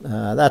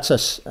 that's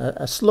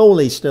a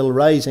slowly still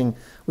rising,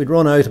 we'd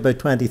run out about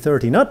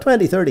 2030, not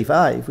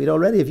 2035. We'd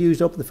already have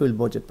used up the full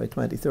budget by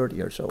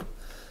 2030 or so.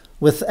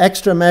 With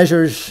extra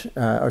measures,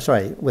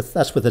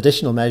 that's with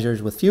additional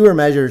measures, with fewer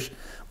measures,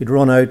 we'd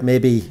run out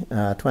maybe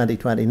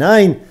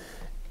 2029.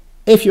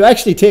 If you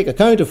actually take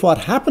account of what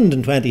happened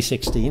in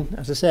 2016,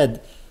 as I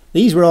said,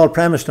 these were all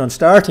premised on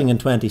starting in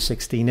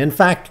 2016. In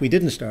fact, we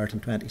didn't start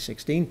in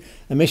 2016.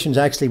 Emissions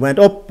actually went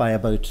up by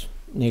about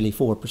nearly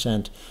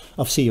 4%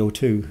 of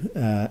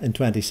CO2 in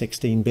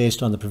 2016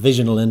 based on the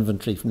provisional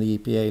inventory from the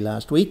EPA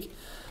last week.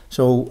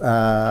 So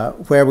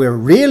where we're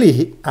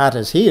really at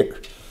is here.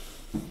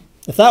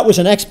 If that was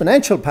an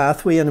exponential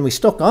pathway and we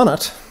stuck on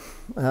it,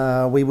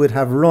 we would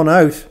have run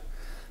out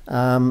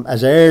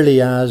as early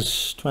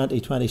as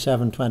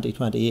 2027,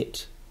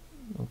 2028.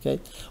 Okay.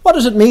 What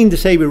does it mean to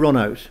say we run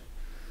out?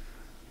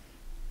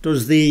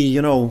 Does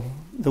the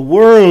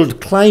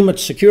World Climate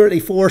Security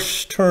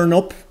Force turn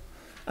up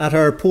at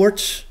our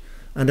ports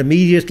and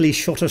immediately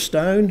shut us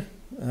down?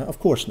 Of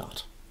course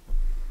not.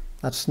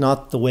 That's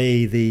not the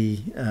way the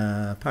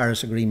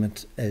Paris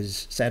Agreement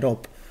is set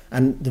up,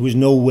 and there was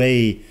no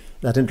way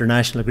that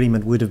international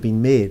agreement would have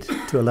been made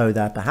to allow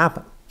that to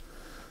happen.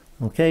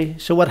 Okay,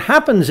 so what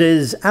happens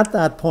is, at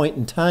that point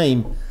in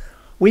time,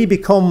 we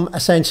become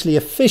essentially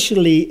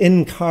officially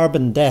in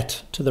carbon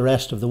debt to the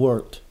rest of the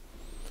world.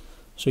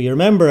 So you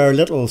remember our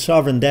little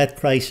sovereign debt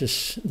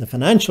crisis, the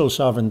financial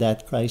sovereign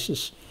debt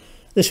crisis.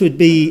 This would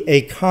be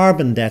a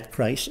carbon debt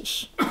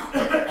crisis.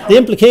 The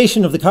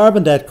implication of the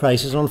carbon debt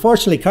crisis,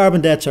 unfortunately,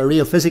 carbon debts are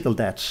real physical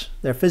debts.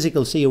 They're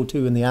physical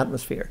CO2 in the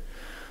atmosphere.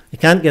 You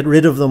can't get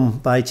rid of them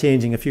by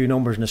changing a few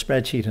numbers in a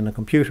spreadsheet in a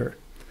computer.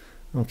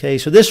 Okay,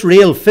 so this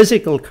real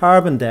physical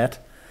carbon debt,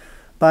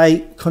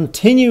 by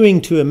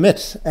continuing to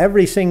emit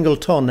every single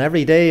tonne,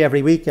 every day,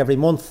 every week, every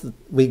month,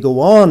 we go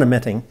on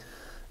emitting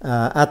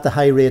at the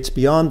high rates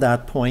beyond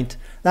that point,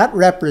 that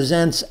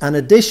represents an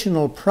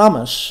additional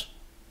promise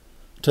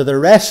to the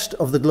rest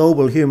of the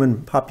global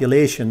human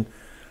population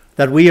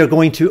that we are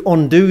going to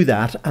undo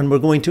that, and we're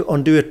going to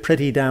undo it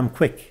pretty damn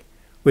quick.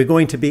 We're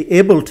going to be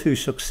able to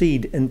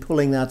succeed in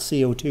pulling that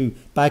CO2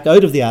 back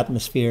out of the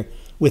atmosphere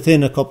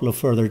within a couple of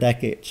further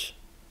decades.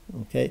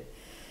 Okay,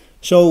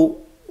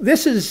 so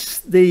this is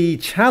the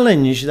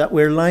challenge that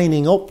we're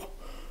lining up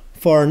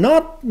for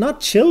not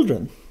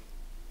children.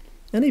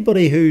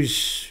 Anybody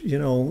who's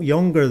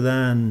younger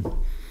than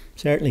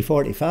certainly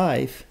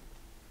 45,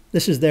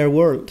 this is their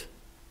world.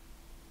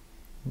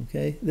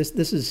 Okay,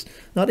 this is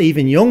not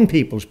even young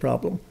people's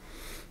problem.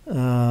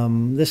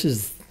 This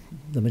is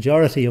the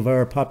majority of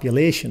our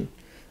population.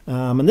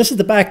 And this is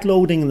the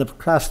backloading and the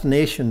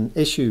procrastination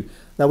issue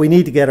that we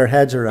need to get our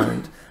heads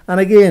around. And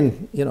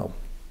again, you know,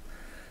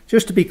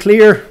 just to be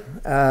clear,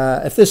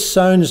 if this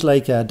sounds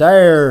like a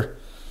dire,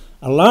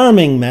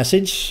 alarming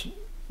message,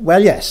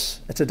 well, yes,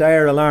 it's a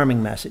dire,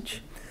 alarming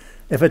message.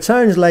 If it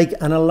sounds like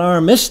an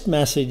alarmist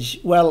message,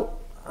 well,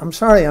 I'm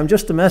sorry, I'm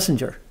just a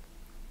messenger.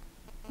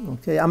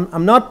 Okay,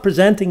 I'm not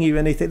presenting you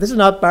anything. This is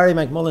not Barry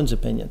McMullen's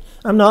opinion.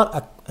 I'm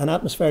not an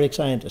atmospheric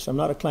scientist. I'm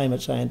not a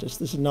climate scientist.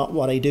 This is not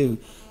what I do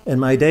in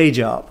my day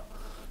job.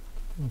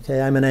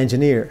 Okay, I'm an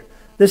engineer.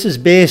 This is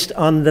based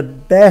on the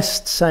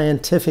best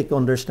scientific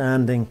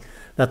understanding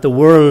that the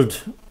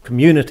world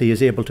community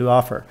is able to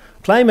offer.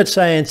 Climate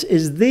science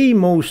is the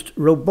most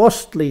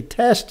robustly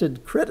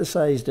tested,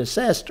 criticized,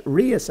 assessed,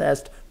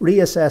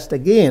 reassessed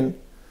again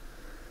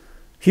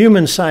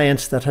human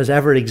science that has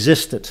ever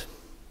existed.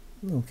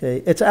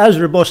 Okay, it's as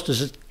robust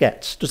as it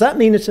gets. Does that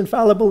mean it's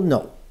infallible?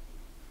 No.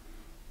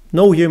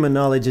 No human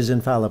knowledge is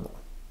infallible.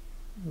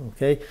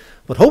 Okay,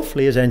 but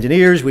hopefully as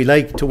engineers we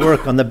like to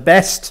work on the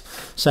best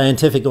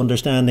scientific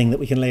understanding that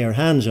we can lay our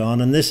hands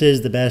on, and this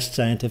is the best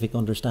scientific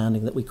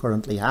understanding that we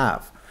currently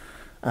have.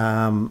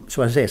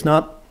 So as I say, it's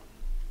not,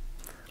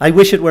 I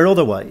wish it were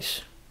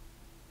otherwise.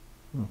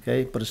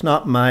 Okay, but it's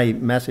not my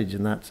message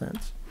in that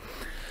sense.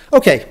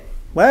 Okay,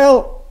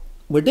 well,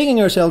 we're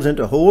digging ourselves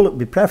into a hole. It would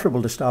be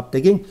preferable to stop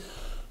digging.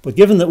 But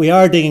given that we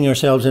are digging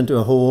ourselves into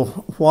a hole,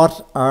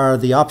 what are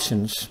the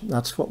options?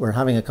 That's what we're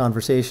having a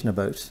conversation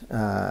about.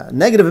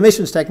 Negative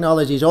emissions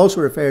technology is also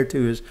referred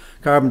to as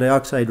carbon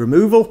dioxide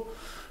removal,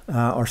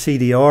 or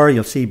CDR.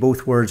 You'll see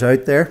both words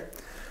out there.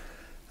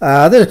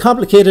 There's a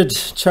complicated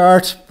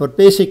chart, but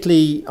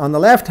basically on the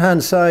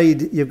left-hand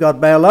side, you've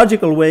got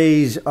biological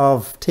ways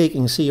of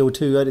taking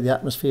CO2 out of the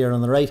atmosphere.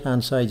 On the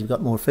right-hand side, you've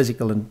got more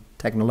physical and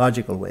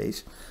technological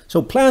ways.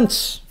 So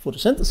plants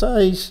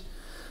photosynthesize,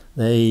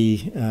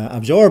 they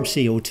absorb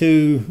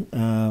CO2,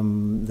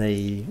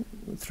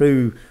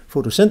 through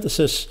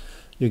photosynthesis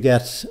you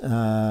get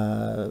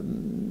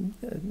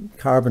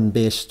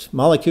carbon-based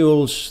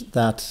molecules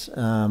that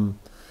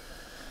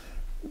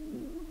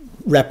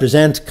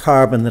represent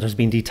carbon that has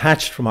been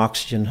detached from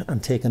oxygen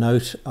and taken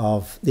out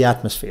of the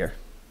atmosphere.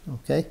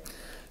 Okay,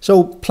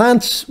 so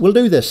plants will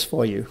do this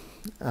for you.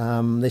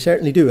 They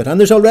certainly do it, and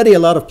there's already a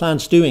lot of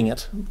plants doing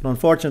it. But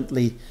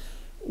unfortunately,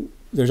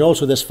 there's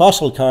also this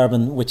fossil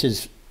carbon, which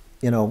is,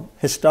 you know,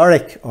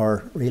 historic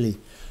or really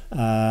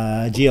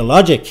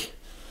geologic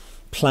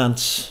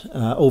plants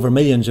over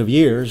millions of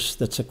years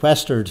that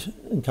sequestered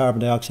carbon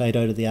dioxide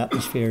out of the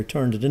atmosphere,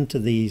 turned it into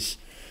these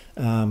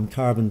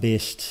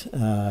carbon-based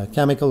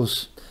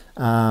chemicals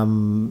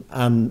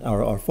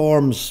or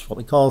forms, what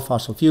we call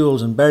fossil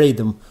fuels, and buried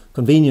them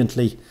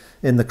conveniently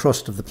in the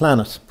crust of the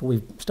planet. But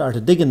we've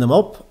started digging them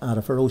up at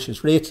a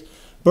ferocious rate,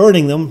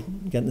 burning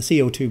them, getting the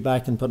CO2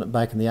 back and putting it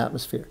back in the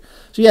atmosphere.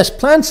 So yes,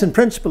 plants in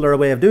principle are a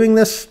way of doing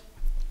this,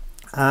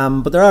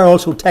 but there are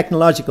also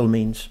technological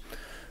means.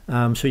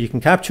 So you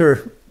can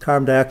capture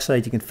carbon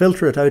dioxide, you can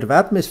filter it out of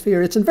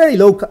atmosphere. It's in very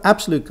low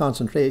absolute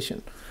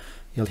concentration.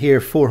 You'll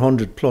hear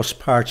 400 plus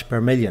parts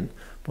per million,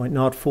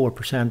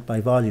 0.04%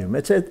 by volume.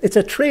 It's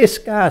a trace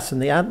gas in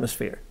the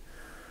atmosphere.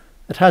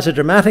 It has a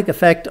dramatic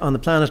effect on the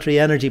planetary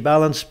energy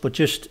balance, but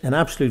just in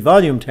absolute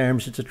volume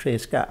terms, it's a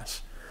trace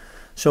gas.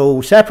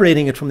 So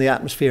separating it from the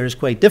atmosphere is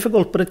quite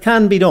difficult, but it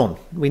can be done.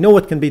 We know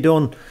it can be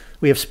done.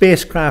 We have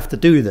spacecraft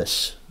that do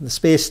this. The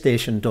space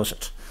station does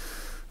it.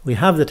 We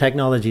have the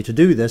technology to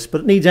do this,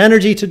 but it needs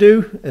energy to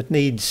do. It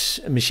needs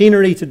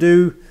machinery to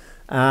do.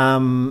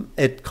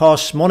 It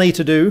costs money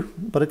to do,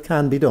 but it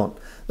can be done.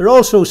 There are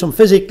also some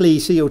physically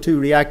CO2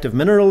 reactive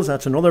minerals.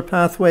 That's another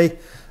pathway.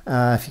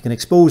 If you can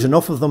expose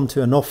enough of them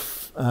to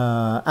enough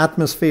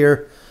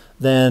atmosphere,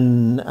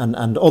 then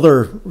and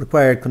other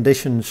required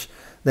conditions,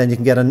 then you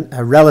can get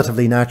a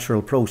relatively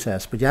natural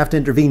process. But you have to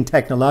intervene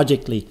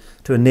technologically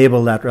to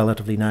enable that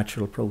relatively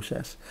natural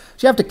process.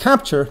 So you have to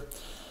capture.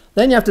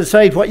 Then you have to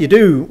decide what you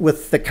do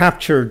with the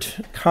captured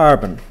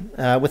carbon.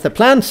 With the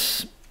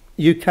plants,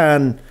 you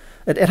can.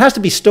 It has to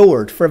be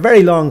stored for a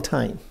very long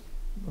time.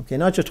 Okay,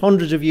 not just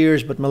hundreds of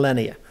years, but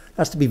millennia. It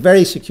has to be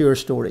very secure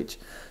storage.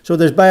 So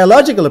there's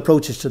biological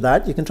approaches to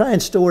that. You can try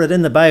and store it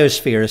in the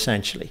biosphere,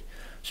 essentially.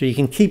 So you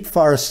can keep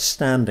forests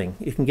standing.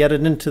 You can get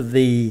it into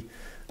the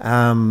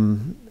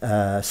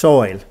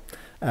soil.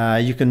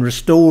 You can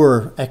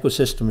restore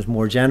ecosystems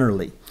more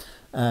generally.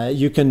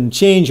 You can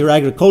change your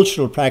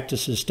agricultural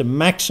practices to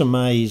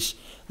maximize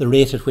the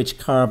rate at which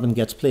carbon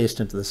gets placed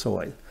into the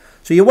soil.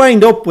 So you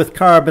wind up with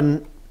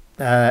carbon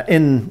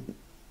in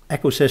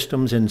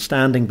ecosystems, in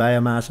standing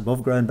biomass,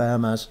 above ground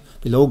biomass,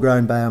 below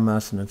ground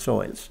biomass, and in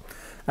soils.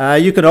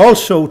 You could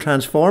also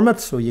transform it,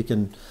 so you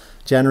can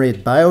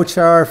generate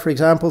biochar, for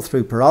example,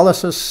 through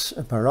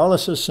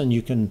pyrolysis, and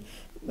you can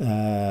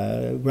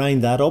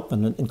grind that up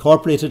and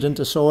incorporate it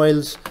into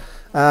soils.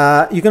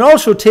 You can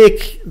also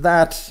take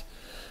that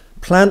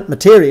plant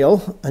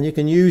material, and you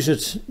can use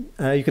it,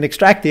 you can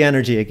extract the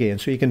energy again,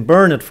 so you can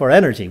burn it for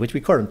energy, which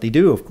we currently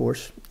do, of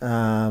course.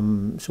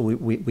 So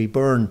we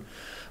burn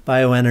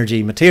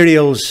bioenergy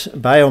materials,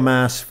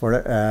 biomass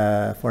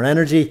for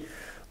energy.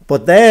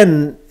 But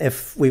then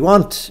if we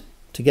want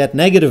to get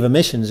negative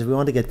emissions, if we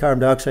want to get carbon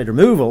dioxide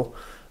removal,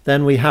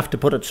 then we have to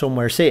put it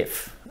somewhere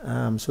safe.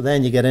 So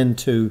then you get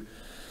into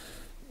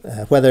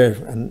whether,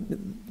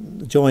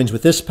 and joins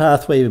with this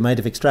pathway, we might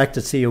have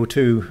extracted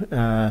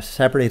CO2,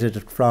 separated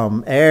it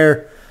from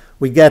air.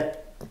 We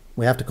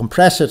have to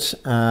compress it,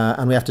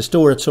 and we have to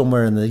store it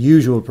somewhere, and the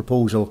usual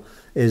proposal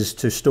is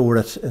to store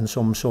it in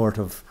some sort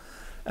of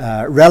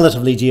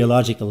relatively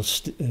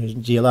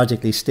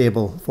geologically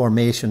stable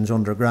formations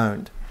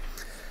underground.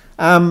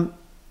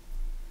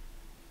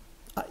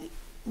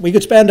 We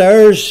could spend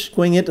hours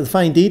going into the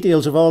fine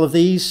details of all of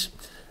these,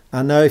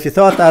 and now if you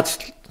thought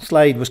that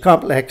slide was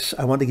complex,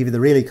 I want to give you the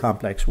really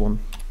complex one.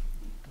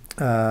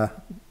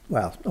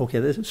 Well,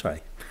 okay,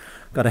 sorry,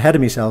 got ahead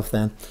of myself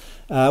then.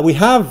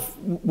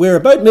 We're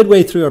about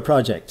midway through our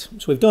project,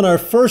 so we've done our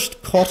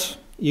first cut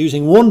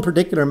using one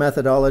particular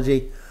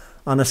methodology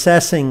on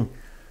assessing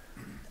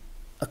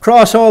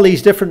across all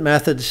these different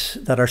methods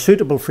that are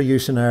suitable for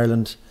use in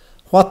Ireland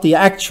what the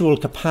actual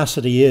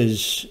capacity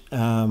is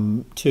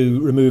to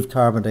remove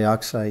carbon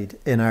dioxide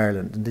in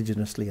Ireland,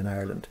 indigenously in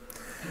Ireland.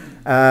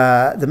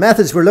 The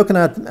methods we're looking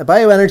at: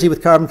 bioenergy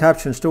with carbon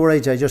capture and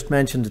storage, I just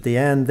mentioned at the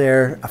end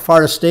there;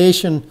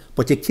 afforestation,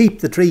 but you keep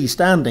the trees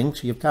standing,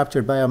 so you've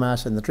captured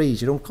biomass in the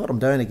trees, you don't cut them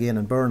down again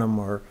and burn them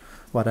or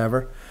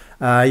whatever.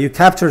 You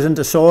capture it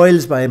into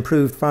soils by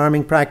improved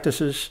farming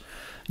practices.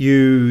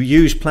 You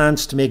use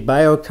plants to make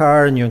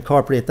biochar and you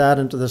incorporate that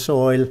into the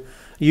soil.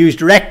 You use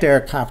direct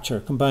air capture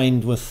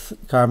combined with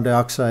carbon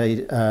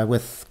dioxide,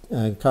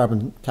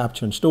 carbon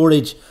capture and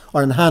storage,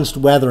 or enhanced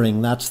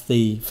weathering. That's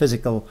the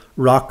physical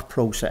rock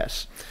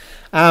process.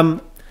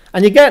 And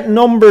you get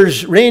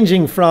numbers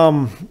ranging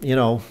from,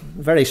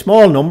 very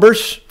small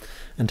numbers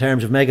in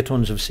terms of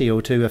megatons of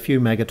CO2, a few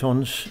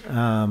megatons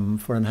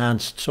for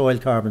enhanced soil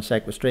carbon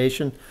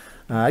sequestration.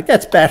 It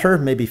gets better,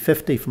 maybe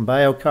 50 from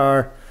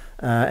biochar.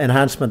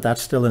 Enhancement,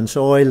 that's still in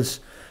soils.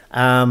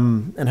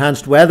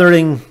 Enhanced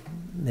weathering,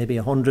 maybe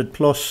 100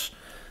 plus.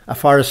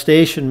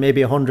 Afforestation,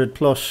 maybe 100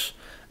 plus.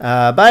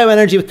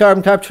 Bioenergy with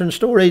carbon capture and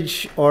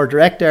storage, or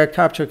direct air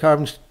capture,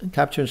 carbon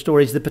capture and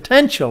storage, the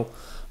potential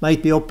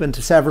might be up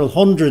into several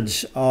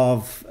hundreds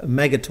of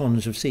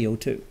megatons of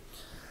CO2,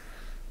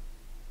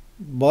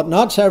 but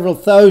not several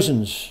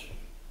thousands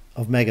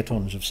of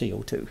megatons of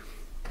CO2.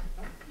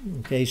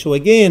 Okay, so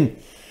again,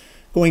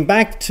 going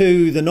back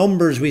to the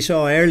numbers we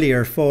saw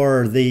earlier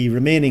for the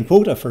remaining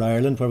quota for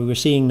Ireland, where we were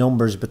seeing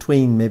numbers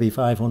between maybe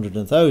 500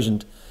 and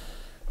 1,000,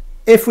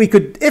 if we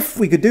could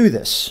do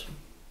this,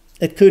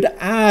 it could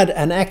add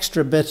an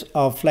extra bit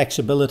of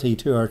flexibility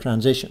to our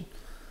transition.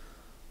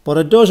 But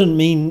it doesn't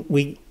mean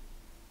we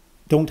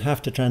don't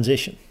have to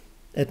transition.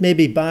 It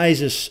maybe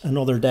buys us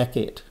another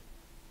decade.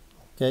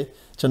 Okay,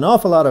 it's an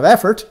awful lot of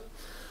effort,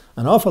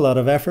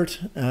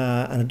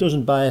 and it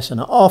doesn't buy us an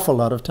awful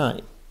lot of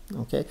time.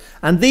 Okay,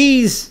 and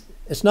these,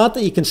 it's not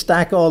that you can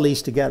stack all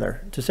these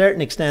together. To a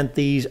certain extent,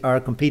 these are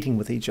competing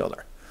with each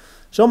other.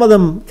 Some of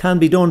them can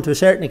be done to a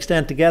certain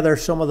extent together,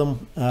 some of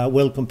them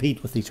will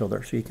compete with each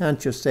other. So you can't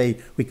just say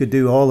we could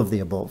do all of the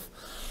above.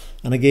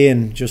 And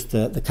again, just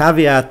the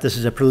caveat, this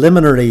is a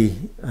preliminary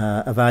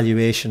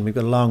evaluation. We've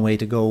got a long way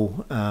to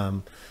go.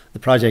 The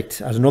project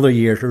has another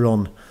year to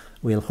run.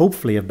 We'll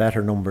hopefully have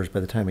better numbers by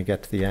the time we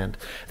get to the end.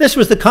 This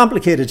was the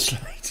complicated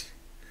slide.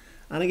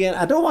 And again,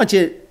 I don't want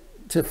you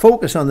to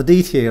focus on the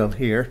detail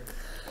here.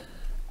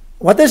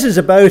 What this is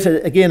about,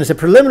 again, is a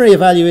preliminary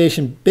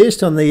evaluation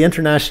based on the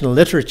international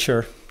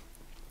literature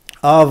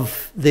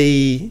of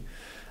the,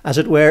 as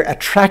it were,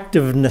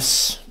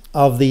 attractiveness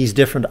of these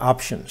different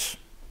options.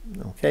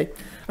 Okay,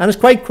 and it's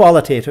quite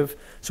qualitative.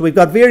 So we've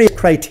got various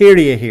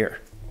criteria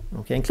here,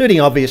 okay, including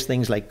obvious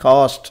things like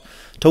cost,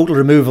 total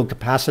removal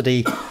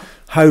capacity,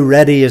 how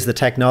ready is the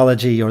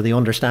technology or the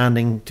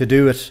understanding to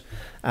do it,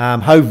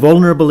 how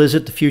vulnerable is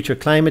it to future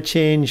climate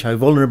change, how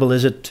vulnerable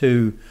is it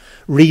to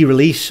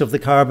re-release of the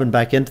carbon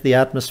back into the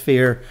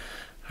atmosphere,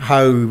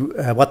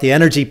 what the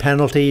energy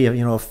penalty,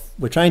 if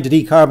we're trying to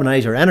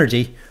decarbonize our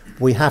energy,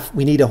 we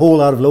need a whole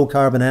lot of low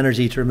carbon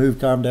energy to remove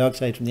carbon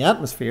dioxide from the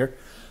atmosphere.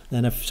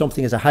 Then if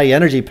something has a high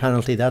energy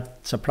penalty,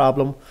 that's a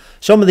problem.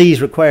 Some of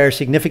these require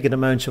significant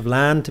amounts of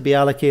land to be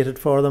allocated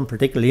for them,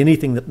 particularly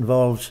anything that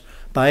involves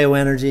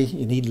bioenergy.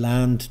 You need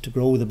land to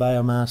grow the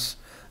biomass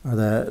or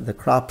the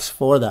crops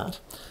for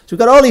that. So we've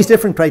got all these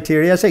different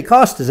criteria. I say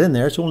cost is in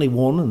there, it's only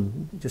one,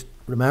 and just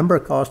remember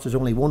cost is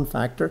only one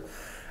factor.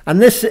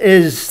 And this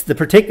is the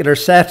particular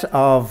set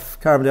of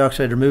carbon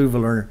dioxide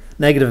removal or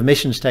negative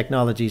emissions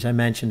technologies I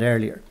mentioned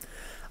earlier.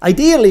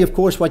 Ideally, of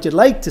course, what you'd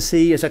like to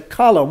see is a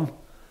column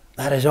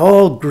that is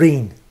all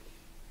green.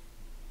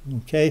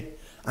 Okay?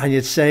 And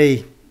you'd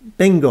say,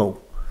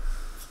 bingo,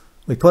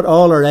 we put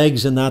all our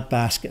eggs in that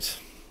basket.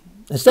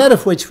 Instead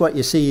of which what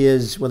you see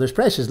is, well, there's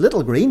precious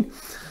little green,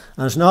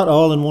 and it's not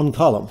all in one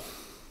column.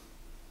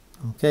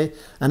 Okay,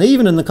 and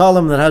even in the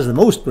column that has the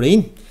most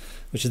green,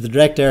 which is the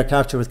direct air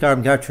capture with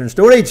carbon capture and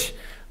storage,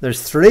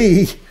 there's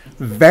 3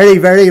 very,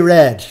 very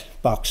red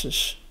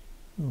boxes.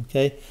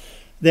 Okay,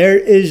 there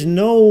is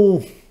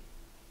no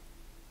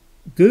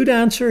good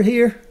answer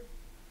here,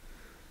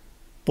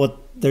 but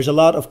there's a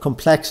lot of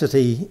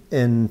complexity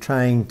in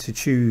trying to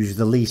choose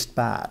the least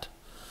bad.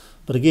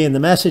 But again, the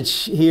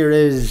message here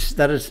is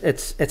that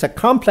it's a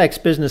complex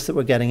business that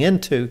we're getting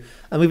into,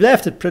 and we've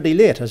left it pretty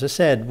late. As I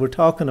said, we're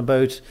talking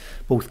about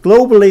both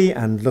globally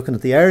and looking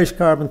at the Irish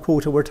carbon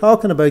quota. We're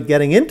talking about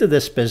getting into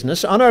this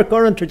business on our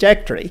current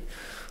trajectory,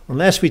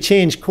 unless we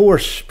change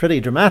course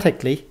pretty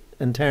dramatically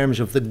in terms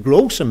of the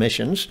gross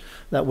emissions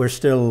that we're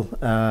still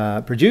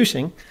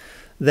producing.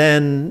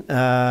 Then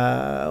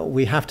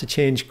we have to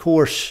change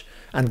course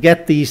and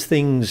get these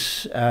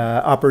things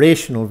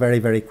operational very,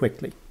 very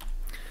quickly.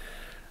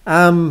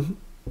 A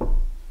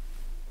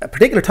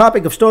particular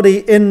topic of study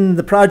in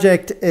the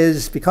project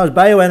is because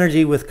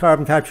bioenergy with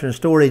carbon capture and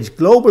storage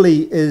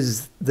globally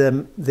is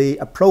the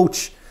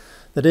approach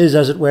that is,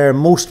 as it were,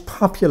 most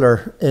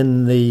popular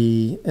in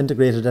the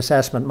integrated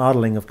assessment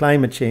modelling of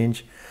climate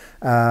change.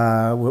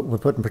 We're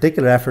putting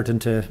particular effort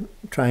into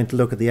trying to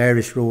look at the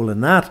Irish role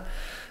in that.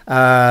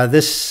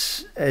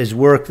 This is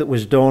work that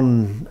was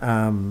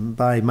done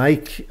by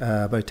Mike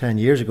about 10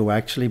 years ago,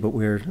 actually, but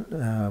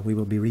we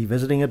will be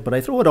revisiting it. But I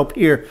throw it up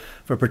here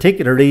for a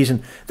particular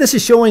reason. This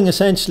is showing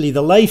essentially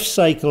the life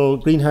cycle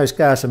greenhouse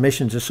gas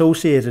emissions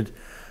associated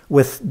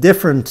with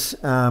different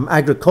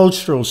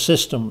agricultural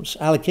systems,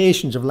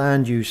 allocations of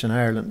land use in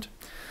Ireland.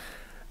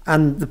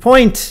 And the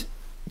point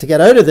to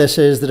get out of this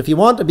is that if you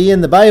want to be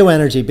in the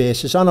bioenergy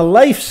basis on a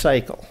life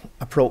cycle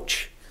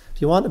approach,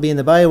 you want to be in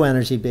the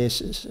bioenergy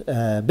basis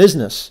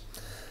business,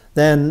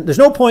 then there's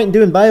no point in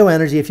doing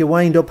bioenergy if you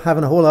wind up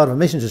having a whole lot of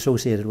emissions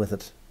associated with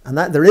it. And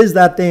that there is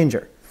that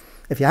danger.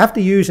 If you have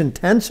to use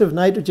intensive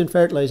nitrogen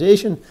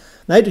fertilization,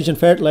 nitrogen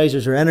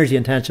fertilizers are energy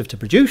intensive to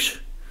produce,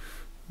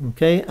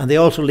 okay, and they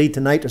also lead to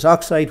nitrous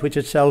oxide, which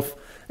itself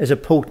is a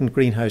potent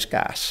greenhouse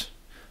gas.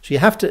 So you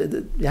have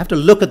to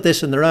look at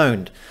this in the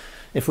round.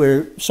 If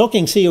we're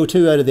sucking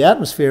CO2 out of the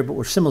atmosphere, but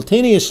we're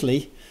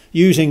simultaneously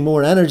using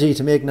more energy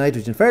to make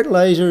nitrogen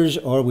fertilizers,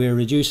 or we're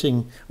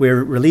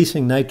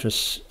releasing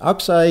nitrous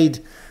oxide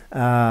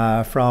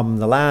from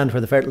the land where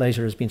the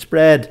fertilizer has been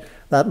spread,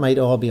 that might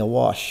all be a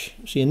wash.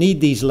 So you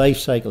need these life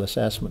cycle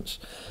assessments.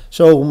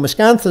 So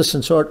miscanthus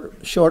and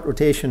short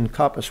rotation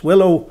coppice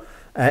willow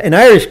in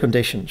Irish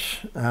conditions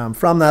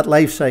from that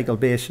life cycle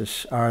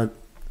basis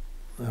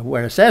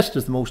were assessed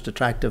as the most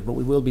attractive, but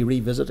we will be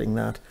revisiting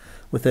that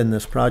within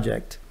this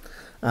project.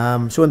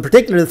 So in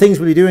particular, the things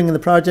we'll be doing in the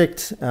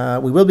project,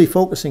 we will be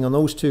focusing on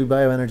those 2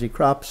 bioenergy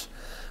crops.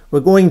 We're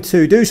going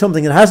to do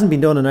something that hasn't been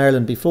done in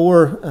Ireland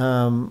before,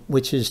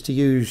 which is to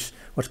use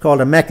what's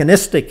called a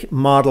mechanistic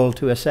model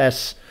to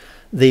assess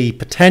the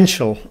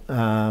potential.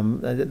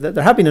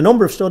 There have been a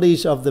number of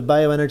studies of the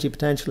bioenergy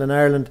potential in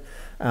Ireland,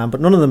 but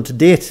none of them to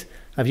date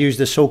have used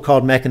this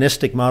so-called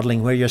mechanistic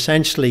modelling, where you're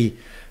essentially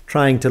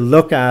trying to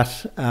look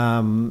at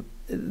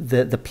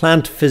the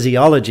plant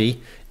physiology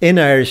in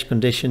Irish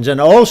conditions,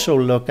 and also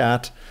look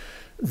at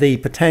the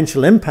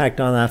potential impact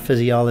on that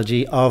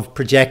physiology of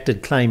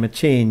projected climate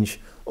change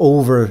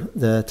over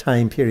the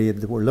time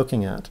period that we're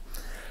looking at.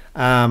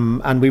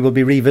 And we will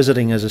be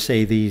revisiting, as I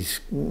say, these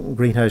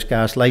greenhouse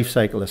gas life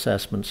cycle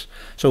assessments.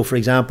 So, for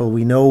example,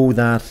 we know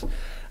that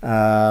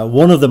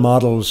one of the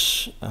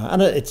models,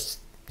 and it's,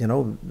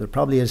 there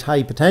probably is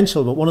high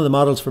potential, but one of the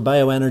models for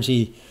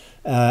bioenergy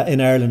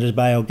in Ireland is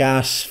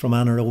biogas from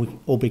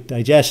anaerobic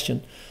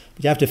digestion.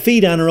 But you have to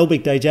feed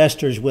anaerobic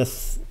digesters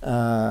with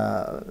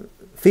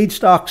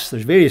feedstocks.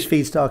 There's various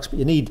feedstocks, but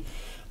you need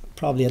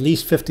probably at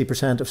least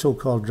 50% of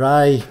so-called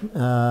dry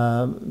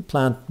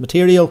plant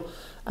material.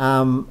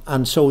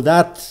 And so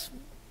that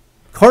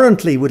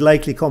currently would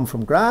likely come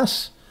from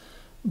grass,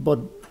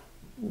 but,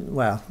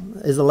 well,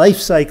 is the life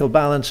cycle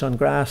balance on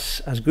grass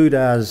as good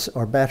as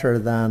or better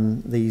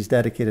than these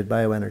dedicated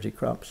bioenergy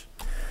crops?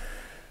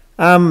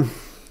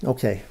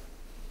 Okay,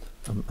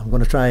 I'm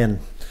going to try and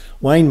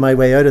wind my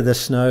way out of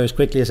this now as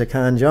quickly as I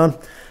can, John.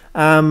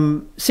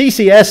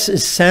 CCS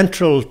is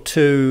central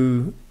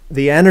to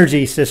the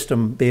energy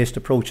system based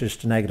approaches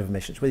to negative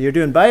emissions. Whether you're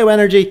doing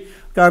bioenergy,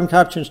 carbon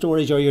capture and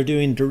storage, or you're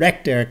doing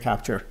direct air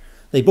capture,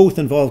 they both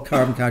involve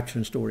carbon capture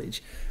and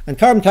storage. And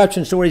carbon capture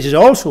and storage is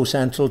also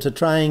central to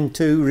trying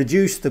to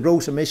reduce the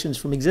gross emissions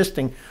from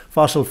existing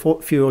fossil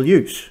fuel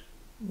use.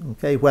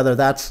 Okay, whether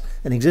that's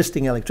an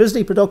existing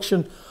electricity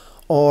production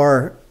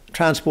or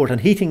transport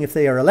and heating if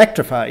they are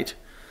electrified.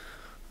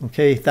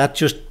 Okay, that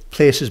just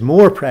places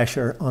more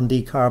pressure on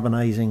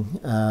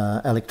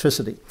decarbonising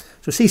electricity.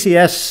 So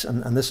CCS,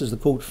 and this is the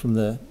quote from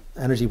the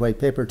Energy White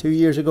Paper 2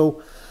 years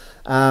ago,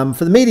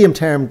 for the medium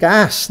term,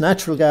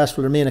 natural gas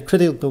will remain a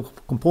critical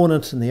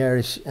component in the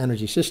Irish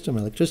energy system,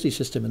 electricity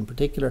system in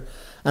particular.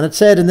 And it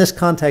said in this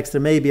context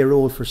there may be a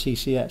role for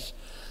CCS.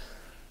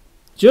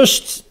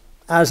 Just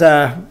as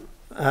a,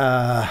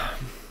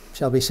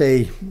 shall we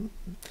say,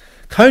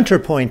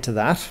 counterpoint to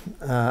that,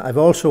 I've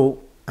also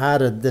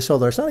added this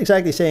other, it's not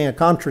exactly saying a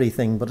contrary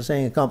thing, but it's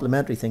saying a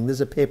complementary thing.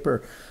 There's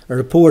a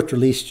report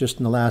released just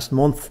in the last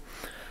month.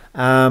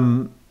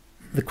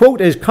 The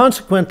quote is,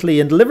 consequently,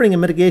 in delivering a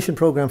mitigation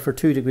programme for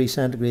 2 degrees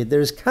centigrade,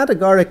 there is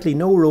categorically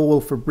no role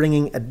for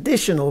bringing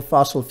additional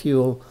fossil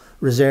fuel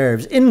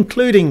reserves,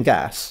 including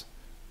gas,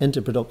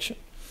 into production.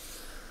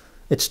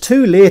 It's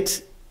too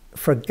late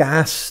for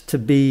gas to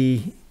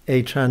be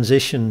a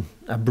transition,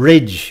 a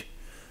bridge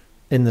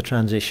in the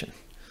transition.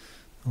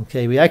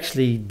 Okay, we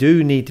actually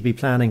do need to be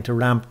planning to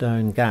ramp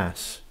down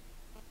gas,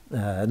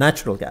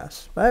 natural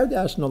gas.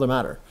 Biogas, another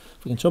matter.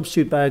 If we can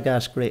substitute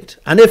biogas, great.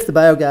 And if the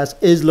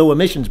biogas is low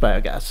emissions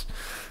biogas,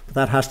 but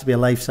that has to be a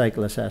life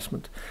cycle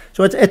assessment.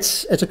 So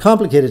it's a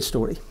complicated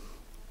story.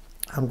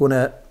 I'm going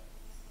to,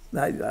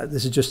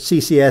 this is just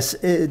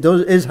CCS,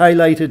 is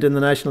highlighted in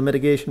the National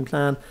Mitigation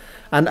Plan.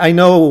 And I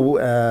know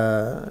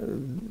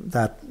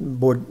that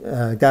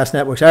Gas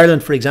Networks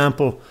Ireland, for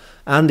example,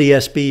 and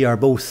ESB are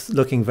both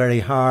looking very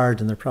hard,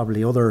 and there are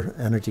probably other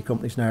energy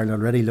companies in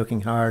Ireland already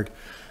looking hard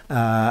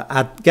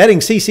at getting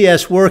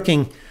CCS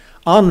working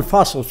on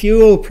fossil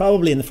fuel,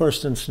 probably in the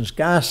first instance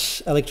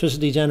gas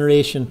electricity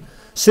generation,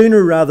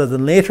 sooner rather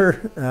than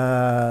later.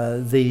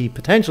 The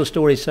potential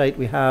storage site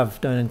we have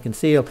down in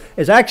Kinsale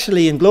is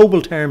actually, in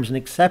global terms, an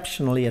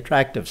exceptionally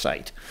attractive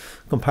site,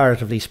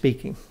 comparatively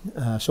speaking.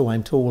 So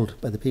I'm told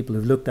by the people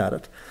who've looked at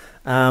it.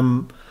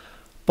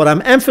 But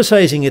I'm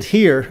emphasising it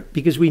here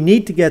because we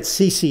need to get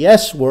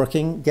CCS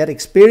working, get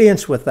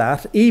experience with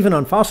that, even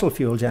on fossil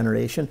fuel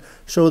generation,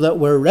 so that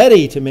we're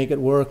ready to make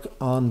it work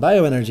on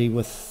bioenergy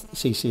with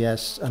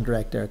CCS and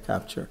direct air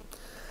capture.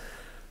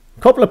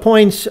 A couple of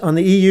points on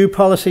the EU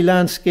policy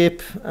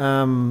landscape.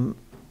 The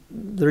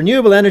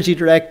Renewable Energy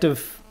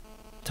Directive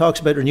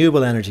talks about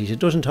renewable energies. It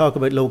doesn't talk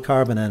about low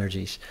carbon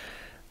energies.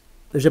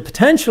 There's a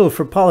potential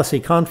for policy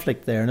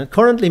conflict there, and it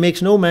currently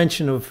makes no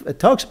mention of, it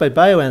talks about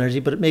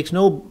bioenergy, but it makes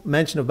no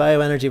mention of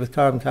bioenergy with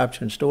carbon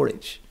capture and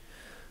storage.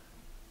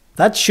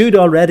 That should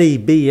already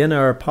be in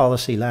our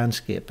policy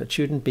landscape. It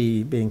shouldn't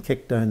be being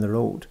kicked down the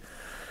road.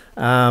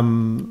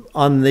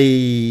 On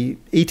the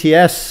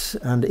ETS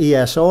and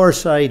ESR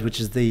side, which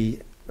is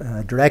the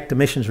direct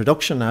emissions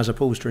reduction as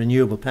opposed to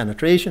renewable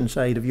penetration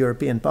side of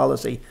European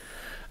policy,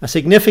 a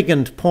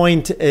significant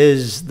point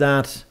is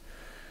that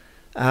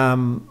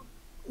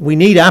we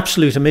need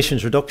absolute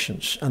emissions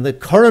reductions, and the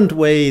current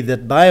way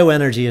that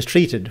bioenergy is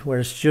treated, where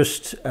it's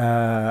just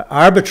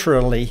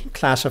arbitrarily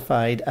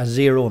classified as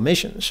zero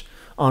emissions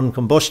on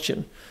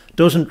combustion,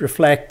 doesn't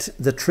reflect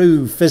the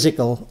true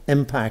physical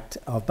impact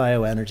of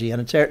bioenergy,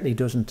 and it certainly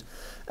doesn't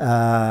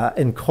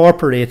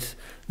incorporate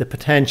the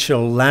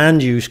potential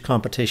land use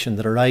competition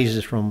that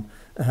arises from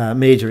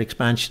major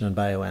expansion in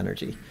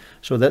bioenergy.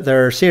 So that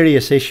there are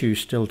serious issues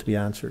still to be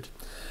answered.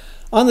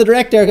 On the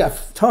direct air,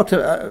 I've talked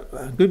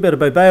a good bit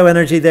about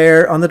bioenergy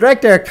there. On the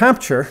direct air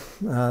capture,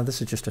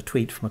 this is just a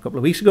tweet from a couple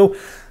of weeks ago.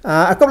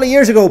 A couple of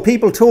years ago,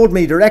 people told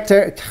me direct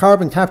air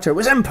carbon capture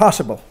was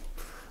impossible.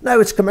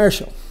 Now it's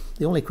commercial.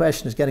 The only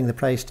question is getting the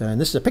price down.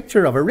 This is a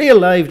picture of a real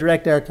live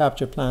direct air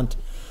capture plant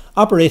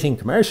operating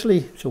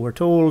commercially. So we're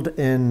told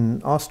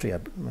in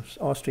Austria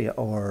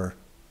or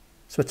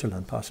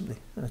Switzerland possibly.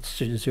 It's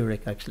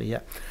Zurich actually, yeah.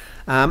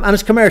 And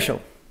it's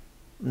commercial.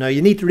 Now,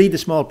 you need to read the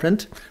small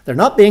print. They're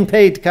not being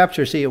paid to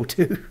capture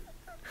CO2.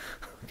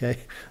 Okay,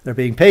 they're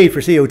being paid for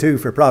CO2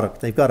 for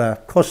product. They've got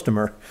a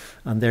customer,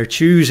 and they're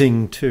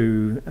choosing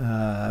to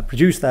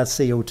produce that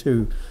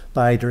CO2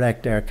 by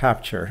direct air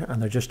capture, and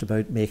they're just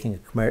about making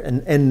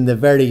in the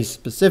very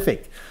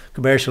specific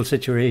commercial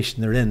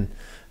situation they're in.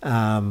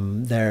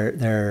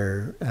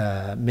 They're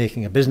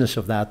making a business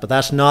of that, but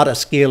that's not a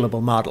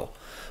scalable model.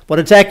 But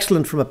it's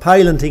excellent from a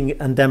piloting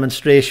and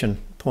demonstration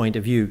point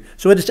of view.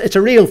 So it's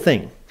a real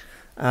thing.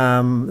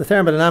 The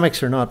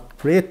thermodynamics are not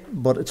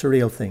great, but it's a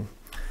real thing.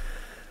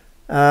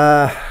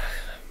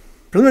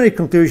 Preliminary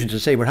conclusions to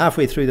say we're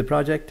halfway through the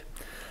project.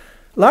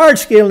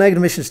 Large-scale negative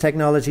emissions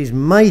technologies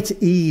might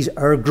ease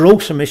our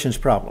gross emissions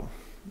problem.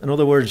 In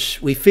other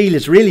words, we feel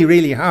it's really,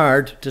 really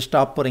hard to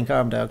stop putting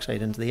carbon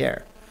dioxide into the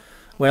air.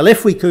 Well,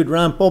 if we could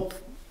ramp up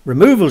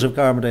removals of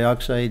carbon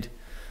dioxide,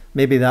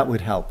 maybe that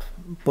would help.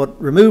 But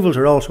removals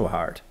are also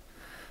hard.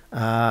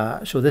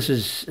 So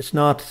it's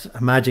not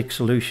a magic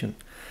solution.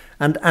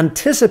 And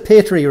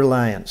anticipatory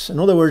reliance. In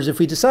other words, if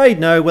we decide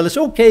now, well, it's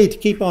okay to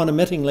keep on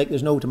emitting like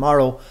there's no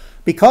tomorrow,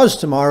 because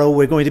tomorrow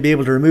we're going to be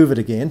able to remove it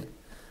again,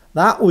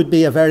 that would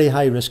be a very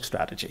high risk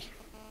strategy.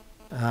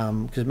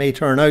 Because it may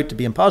turn out to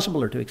be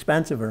impossible or too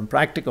expensive or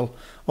impractical.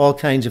 All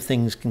kinds of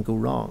things can go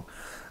wrong.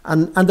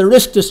 And the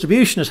risk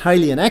distribution is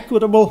highly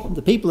inequitable.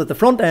 The people at the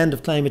front end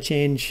of climate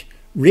change,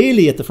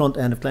 really at the front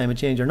end of climate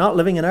change, are not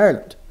living in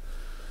Ireland.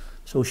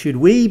 So should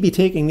we be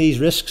taking these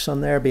risks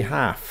on their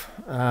behalf?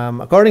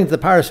 According to the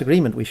Paris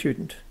Agreement, we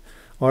shouldn't,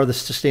 or the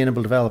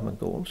Sustainable Development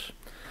Goals.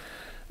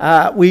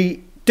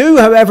 We do,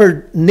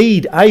 however,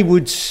 need,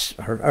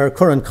 our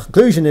current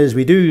conclusion is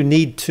we do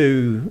need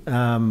to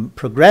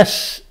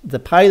progress the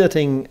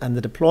piloting and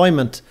the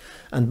deployment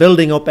and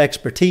building up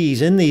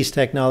expertise in these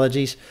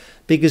technologies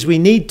because we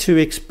need to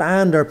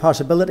expand our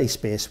possibility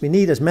space. We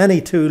need as many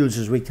tools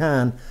as we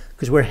can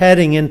because we're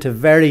heading into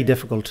very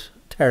difficult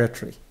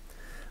territory.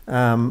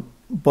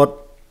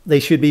 But they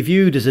should be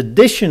viewed as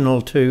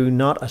additional to,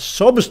 not a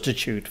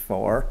substitute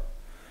for,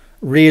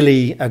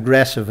 really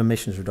aggressive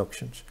emissions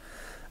reductions.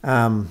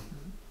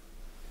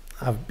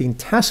 I've been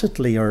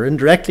tacitly or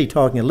indirectly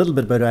talking a little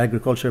bit about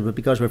agriculture, but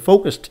because we're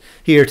focused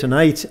here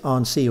tonight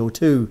on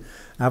CO2,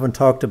 I haven't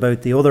talked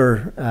about the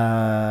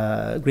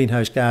other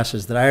greenhouse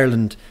gases that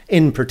Ireland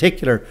in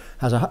particular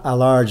has a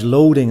large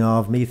loading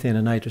of, methane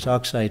and nitrous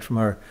oxide, from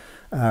our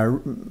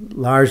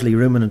largely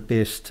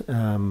ruminant-based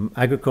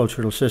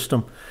agricultural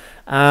system.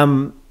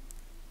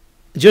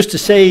 Just to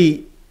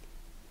say,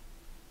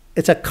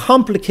 it's a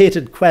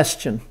complicated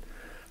question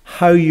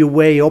how you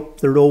weigh up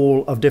the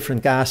role of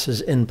different gases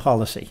in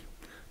policy.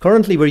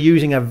 Currently, we're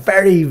using a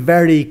very,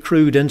 very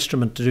crude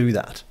instrument to do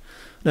that.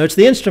 Now, it's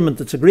the instrument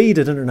that's agreed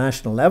at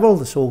international level,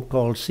 the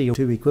so-called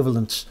CO2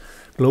 equivalence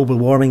global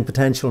warming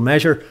potential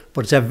measure,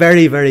 but it's a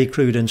very, very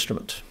crude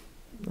instrument.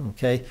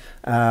 Okay,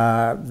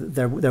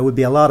 there would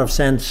be a lot of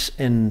sense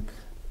in,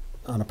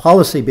 on a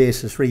policy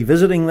basis,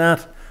 revisiting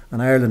that,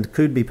 and Ireland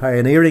could be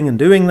pioneering in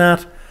doing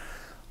that.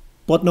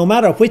 But no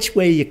matter which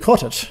way you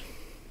cut it,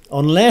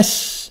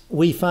 unless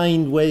we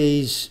find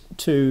ways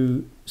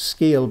to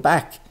scale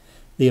back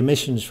the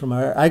emissions from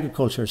our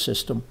agriculture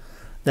system,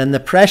 then the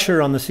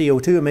pressure on the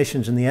CO2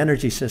 emissions in the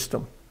energy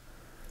system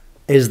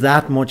is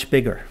that much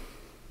bigger.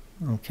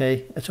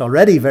 Okay, it's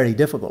already very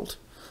difficult,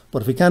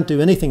 but if we can't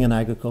do anything in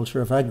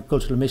agriculture, if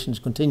agricultural emissions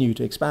continue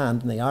to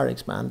expand, and they are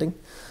expanding,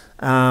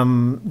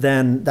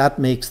 then that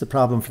makes the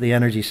problem for the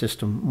energy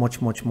system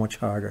much, much, much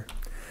harder.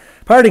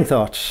 Parting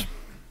thoughts.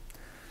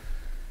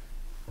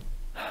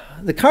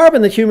 The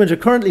carbon that humans are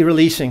currently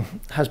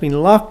releasing has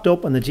been locked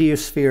up in the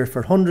geosphere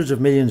for hundreds of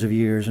millions of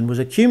years and was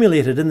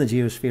accumulated in the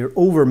geosphere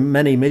over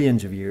many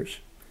millions of years.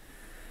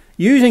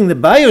 Using the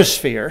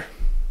biosphere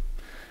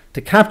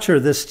to capture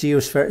this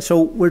geosphere,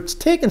 so we're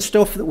taking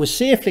stuff that was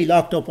safely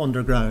locked up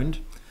underground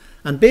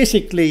and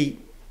basically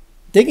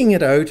digging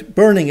it out,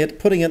 burning it,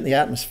 putting it in the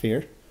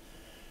atmosphere.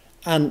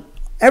 And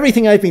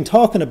everything I've been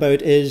talking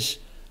about is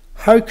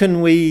how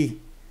can we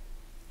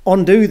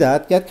undo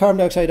that, get carbon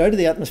dioxide out of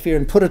the atmosphere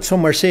and put it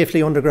somewhere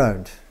safely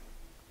underground.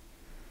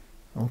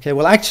 Okay,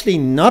 well, actually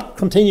not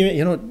continuing,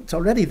 you know, it's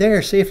already there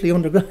safely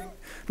underground.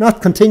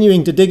 Not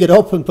continuing to dig it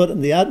up and put it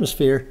in the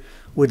atmosphere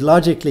would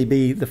logically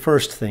be the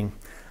first thing.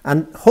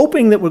 And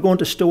hoping that we're going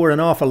to store an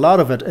awful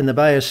lot of it in the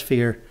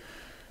biosphere,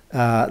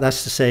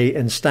 that's to say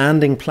in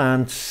standing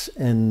plants,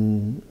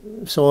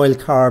 in soil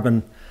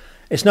carbon,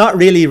 it's not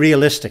really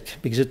realistic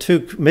because it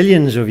took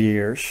millions of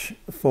years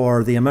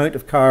for the amount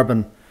of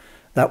carbon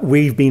that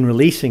we've been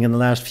releasing in the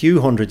last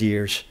few hundred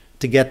years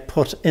to get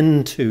put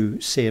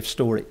into safe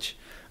storage.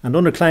 And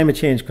under climate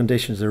change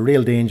conditions, there's a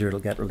real danger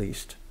it'll get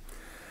released.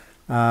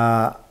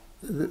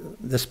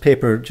 This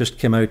paper just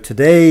came out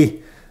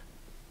today.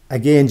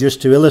 Again,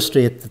 just to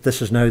illustrate that this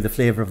is now the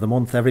flavour of the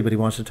month. Everybody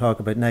wants to talk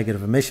about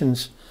negative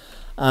emissions.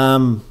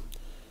 The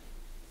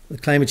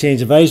Climate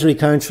Change Advisory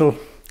Council.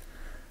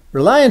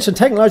 Reliance on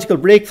technological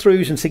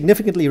breakthroughs and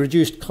significantly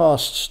reduced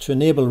costs to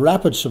enable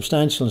rapid,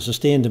 substantial and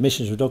sustained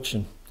emissions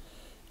reduction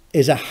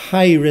is a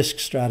high-risk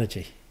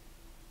strategy.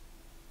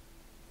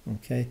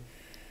 Okay,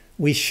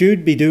 we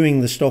should be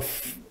doing the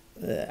stuff,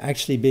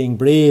 actually being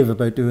brave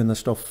about doing the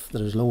stuff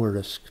that is lower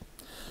risk.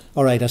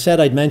 All right, I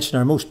said I'd mention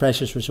our most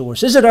precious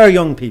resource. Is it our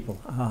young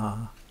people?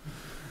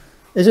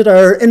 Is it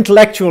our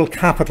intellectual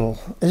capital?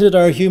 Is it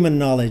our human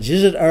knowledge?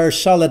 Is it our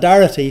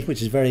solidarity,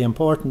 which is very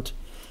important?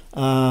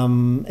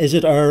 Is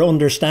it our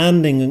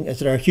understanding?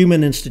 Is it our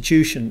human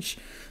institutions?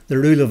 The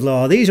rule of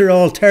law? These are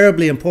all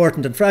terribly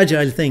important and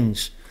fragile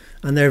things.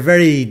 And they're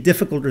very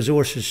difficult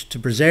resources to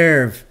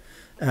preserve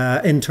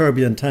in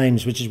turbulent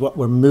times, which is what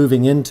we're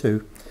moving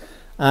into.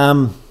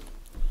 But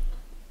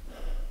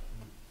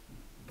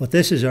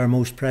this is our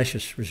most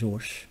precious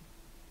resource.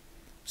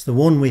 It's the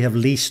one we have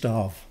least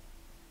of.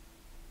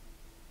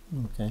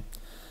 Okay.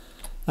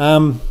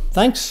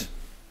 Thanks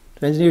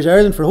to Engineers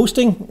Ireland for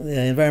hosting, the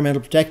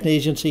Environmental Protection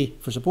Agency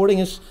for supporting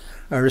us,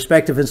 our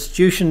respective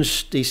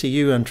institutions,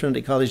 DCU and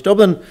Trinity College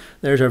Dublin.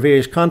 There's our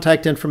various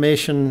contact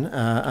information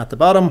at the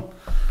bottom.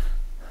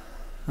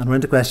 And we're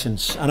into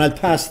questions. And I'll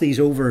pass these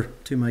over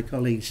to my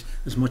colleagues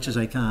as much as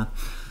I can.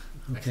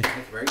 Okay. Thank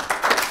you very much.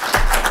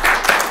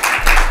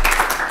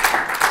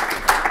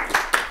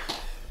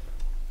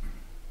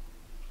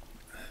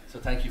 So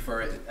thank you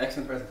for an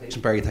excellent presentation,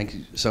 Barry. Thank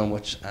you so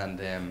much. And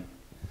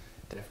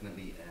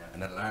definitely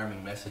an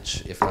alarming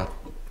message, if not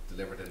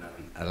delivered in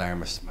an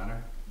alarmist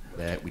manner.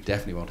 We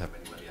definitely won't have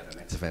anybody at our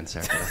next event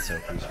after that, so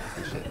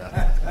appreciate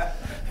that.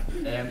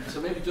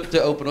 So maybe just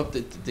to open up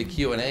the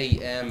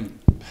Q&A,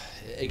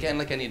 again,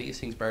 like any of these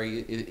things, Barry,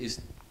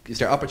 is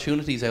there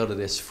opportunities out of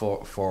this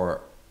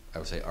for I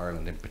would say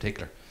Ireland in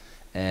particular,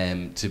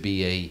 to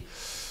be a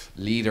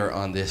leader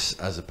on this,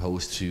 as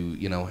opposed to,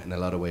 you know, in a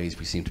lot of ways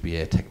we seem to be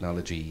a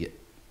technology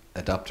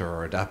adopter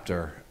or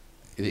adapter.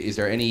 Is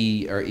there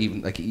any, or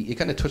even like you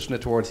kind of touched on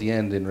it towards the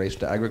end in relation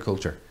to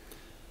agriculture,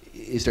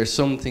 is there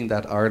something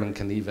that Ireland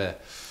can leave an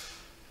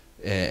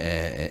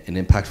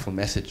impactful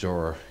message,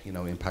 or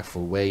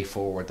impactful way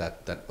forward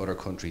that other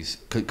countries,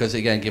 because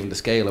again, given the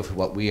scale of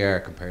what we are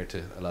compared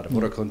to a lot of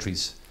other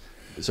countries,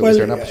 so is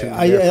there an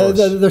opportunity there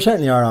for us? There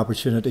certainly are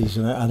opportunities,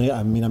 and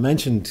I mean, I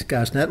mentioned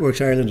Gas Networks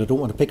Ireland. I don't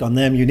want to pick on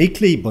them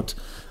uniquely, but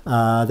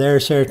they're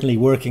certainly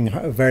working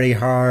very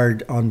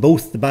hard on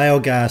both the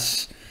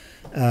biogas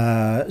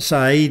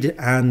side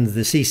and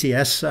the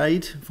CCS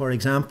side, for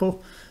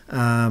example.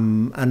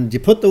 And you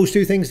put those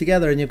two things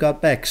together and you've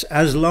got BECCS,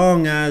 as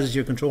long as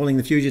you're controlling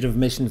the fugitive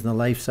emissions and the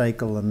life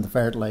cycle and the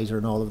fertiliser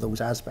and all of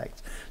those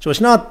aspects. So it's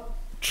not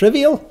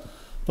trivial,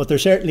 but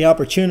there's certainly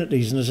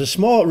opportunities. And as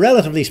a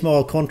relatively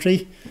small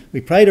country, we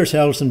pride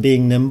ourselves in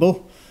being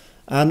nimble.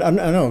 And I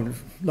know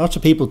lots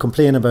of people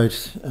complain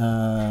about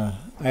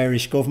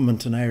Irish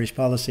government and Irish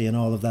policy and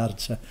all of that.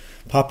 It's a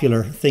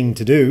popular thing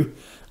to do.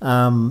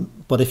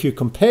 But if you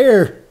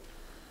compare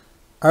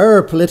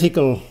our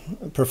political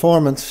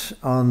performance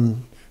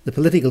on the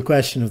political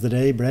question of the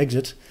day,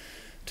 Brexit,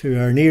 to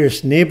our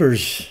nearest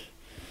neighbour's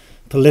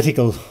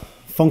political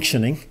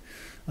functioning,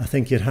 I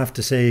think you'd have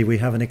to say we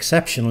have an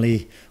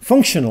exceptionally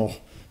functional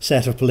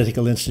set of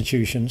political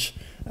institutions.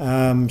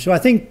 So I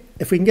think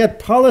if we can get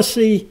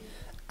policy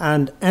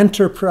and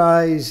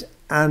enterprise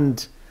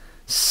and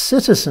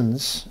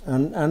citizens,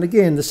 and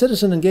again, the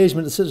citizen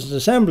engagement, the citizen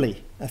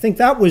assembly, I think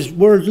that was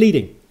world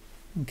leading.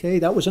 Okay,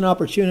 that was an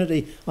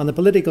opportunity on the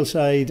political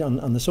side,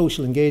 on the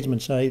social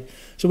engagement side.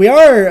 So we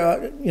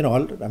are,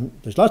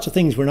 there's lots of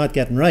things we're not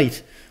getting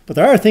right, but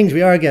there are things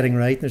we are getting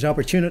right, and there's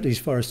opportunities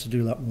for us to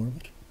do a lot more of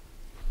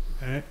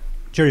it.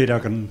 Jerry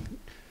Duggan,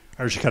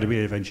 Irish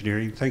Academy of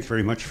Engineering, thank you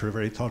very much for a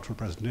very thoughtful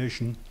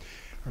presentation,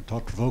 or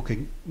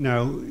thought-provoking.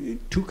 Now,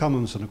 two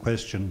comments and a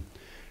question.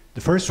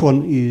 The first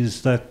one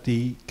is that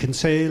the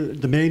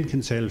main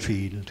Kinsale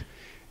field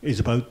is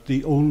about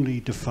the only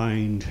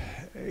defined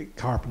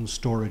carbon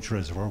storage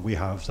reservoir we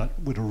have that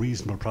with a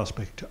reasonable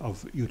prospect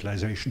of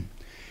utilisation.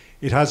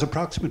 It has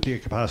approximately a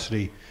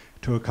capacity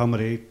to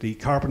accommodate the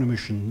carbon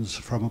emissions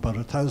from about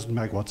 1,000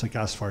 megawatts of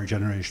gas-fired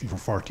generation for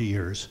 40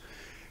 years,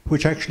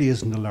 which actually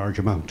isn't a large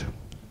amount,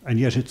 and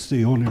yet it's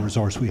the only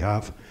resource we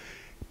have.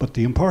 But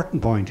the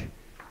important point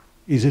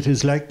is it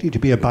is likely to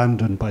be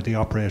abandoned by the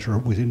operator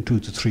within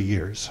 2 to 3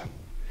 years.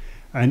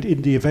 And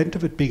in the event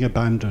of it being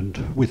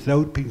abandoned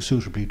without being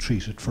suitably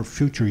treated for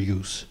future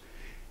use,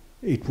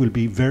 it will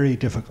be very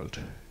difficult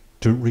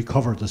to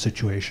recover the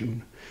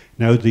situation.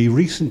 Now, the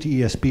recent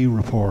ESB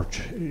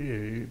report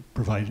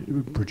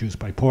produced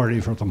by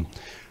Pori for them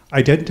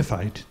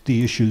identified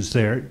the issues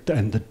there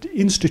and the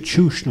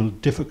institutional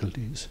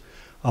difficulties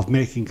of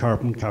making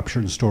carbon capture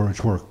and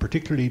storage work,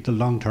 particularly the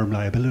long-term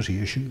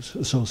liability issues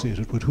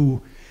associated with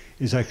who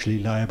is actually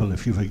liable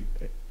if you have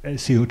a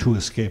CO2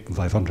 escape in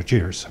 500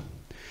 years.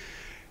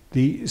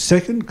 The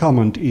second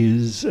comment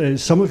is,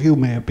 some of you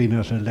may have been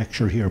at a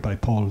lecture here by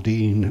Paul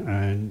Dean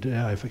and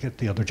I forget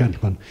the other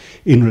gentleman,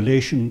 in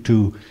relation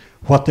to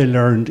what they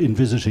learned in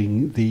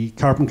visiting the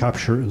carbon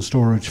capture and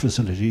storage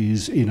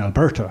facilities in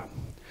Alberta.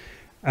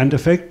 And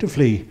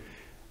effectively,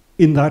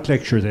 in that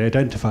lecture, they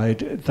identified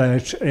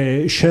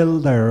that Shell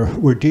there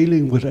were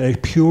dealing with a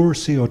pure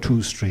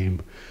CO2 stream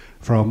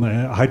from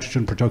a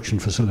hydrogen production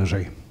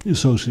facility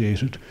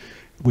associated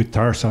with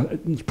tar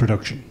sands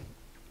production.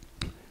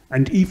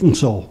 And even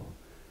so,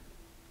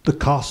 the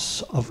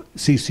costs of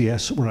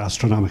CCS were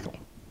astronomical.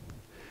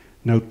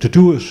 Now, to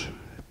do it,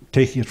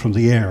 taking it from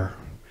the air,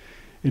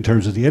 in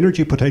terms of the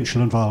energy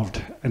potential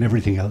involved and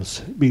everything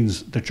else,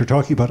 means that you're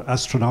talking about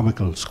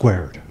astronomical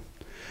squared.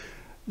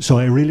 So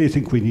I really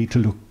think we need to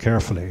look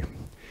carefully.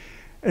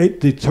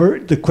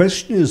 The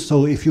question is,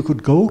 though, if you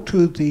could go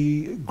to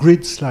the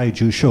grid slide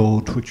you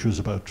showed, which was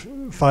about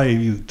 5,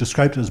 you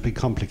described it as being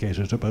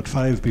complicated, about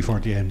 5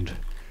 before the end.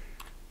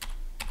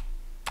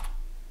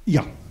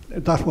 Yeah,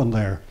 that one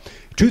there.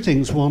 Two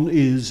things. One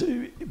is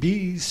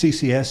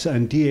BCCS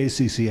and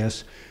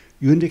DACCS.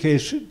 You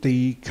indicate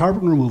the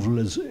carbon removal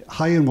is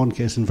high in one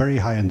case and very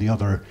high in the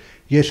other.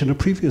 Yet in a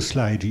previous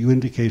slide, you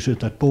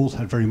indicated that both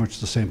had very much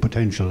the same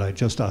potential. I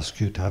just ask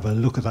you to have a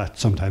look at that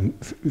sometime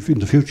in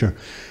the future.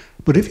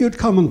 But if you'd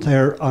comment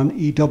there on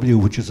EW,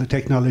 which is a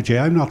technology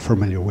I'm not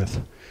familiar with,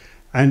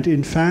 and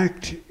in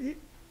fact,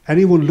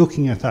 anyone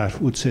looking at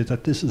that would say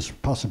that this is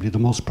possibly the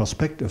most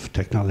prospective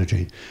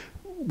technology.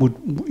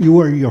 Would you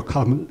or your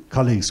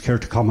colleagues care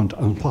to comment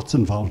on what's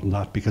involved in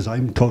that? Because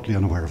I'm totally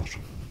unaware of it.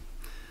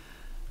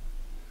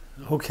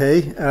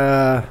 Okay,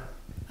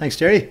 thanks,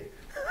 Jerry.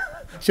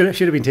 should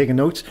have been taking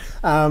notes.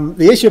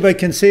 The issue about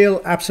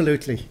Kinsale,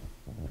 absolutely.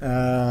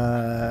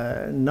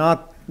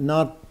 Not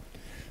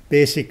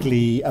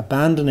basically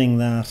abandoning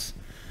that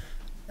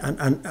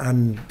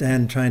and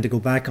then trying to go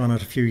back on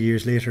it a few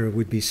years later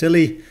would be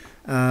silly.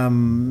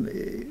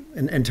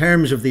 In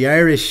terms of the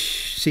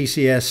Irish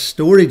CCS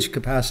storage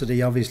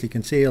capacity, obviously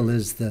Kinsale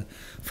is the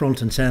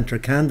front and centre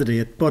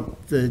candidate,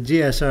 but the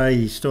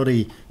GSI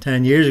study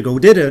 10 years ago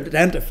did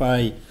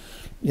identify,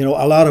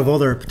 a lot of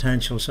other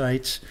potential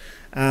sites.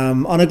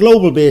 On a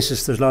global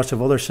basis, there's lots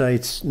of other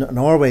sites.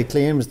 Norway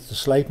claims that the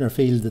Sleipner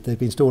field that they've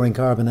been storing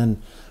carbon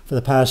in for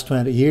the past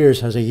 20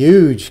 years has a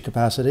huge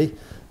capacity,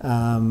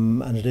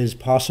 and it is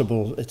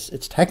possible,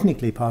 it's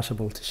technically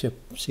possible to ship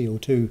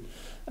CO2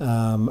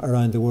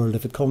 around the world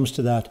if it comes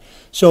to that.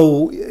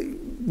 So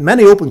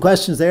many open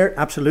questions there,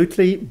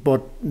 absolutely,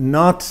 but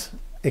not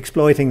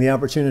exploiting the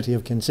opportunity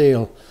of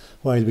Kinsale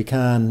while we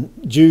can,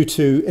 due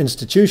to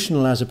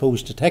institutional as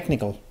opposed to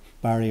technical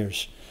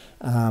barriers,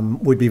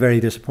 would be very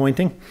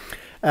disappointing.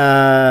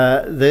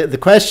 The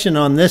question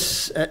on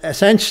this,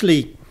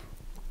 essentially,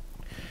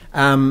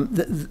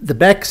 the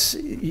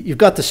BECCS, you've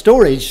got the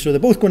storage, so they're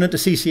both going into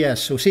CCS.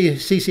 So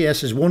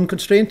CCS is one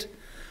constraint,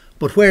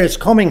 but where it's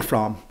coming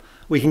from,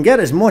 we can get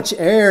as much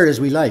air as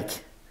we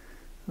like,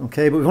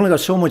 okay, but we've only got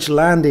so much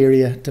land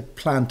area to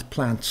plant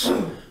plants.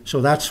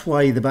 So that's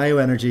why the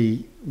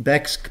bioenergy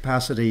BECCS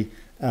capacity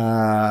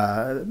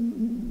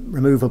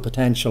removal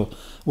potential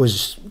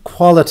was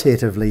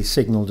qualitatively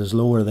signalled as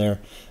lower there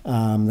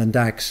than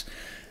DACS.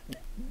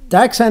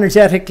 DACS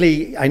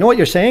energetically, I know what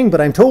you're saying,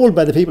 but I'm told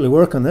by the people who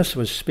work on this,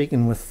 was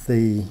speaking with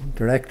the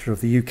director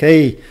of the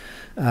UK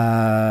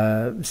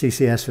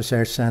CCS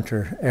Research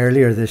Centre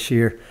earlier this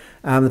year.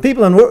 The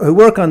people who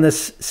work on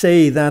this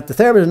say that the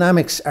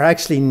thermodynamics are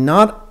actually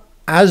not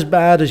as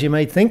bad as you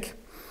might think.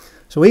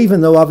 So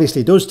even though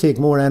obviously it does take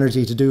more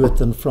energy to do it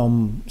than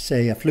from,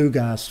 say, a flue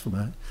gas from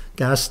a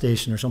gas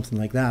station or something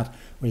like that,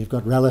 where you've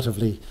got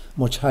relatively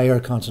much higher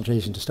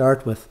concentration to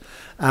start with,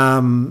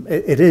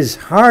 it is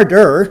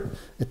harder.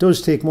 It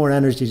does take more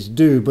energy to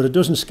do, but it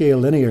doesn't scale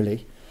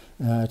linearly.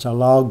 It's a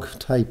log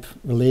type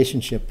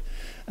relationship.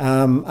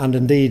 And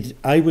indeed,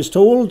 I was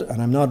told,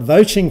 and I'm not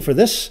vouching for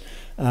this,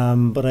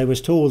 but I was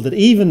told that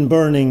even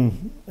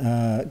burning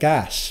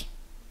gas,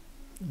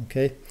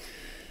 okay,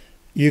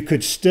 you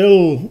could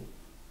still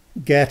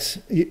get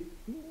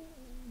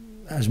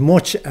as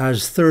much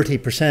as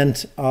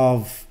 30%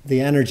 of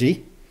the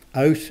energy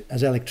out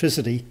as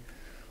electricity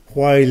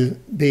while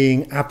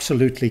being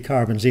absolutely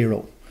carbon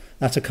zero.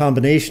 That's a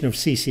combination of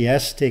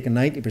CCS taking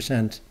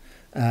 90%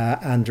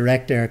 and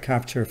direct air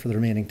capture for the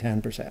remaining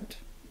 10%.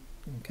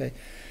 Okay.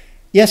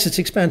 Yes, it's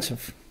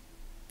expensive.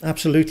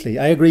 Absolutely.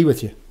 I agree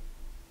with you.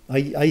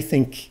 I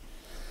think,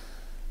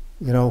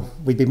 you know,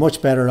 we'd be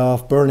much better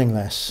off burning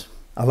less,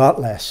 a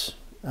lot less,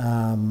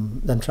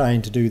 than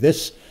trying to do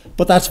this.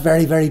 But that's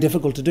very, very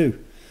difficult to do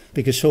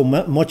because so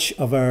much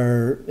of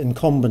our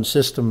incumbent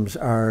systems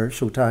are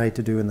so tied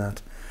to doing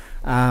that.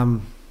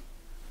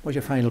 What's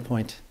your final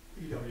point?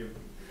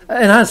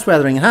 Enhanced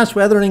weathering. Enhanced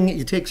weathering,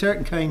 you take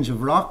certain kinds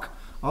of rock,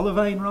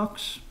 olivine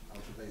rocks,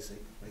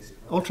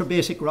 ultra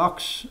basic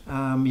rocks,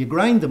 you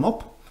grind them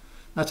up.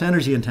 That's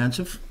energy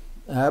intensive.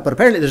 But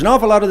apparently there's an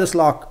awful lot of this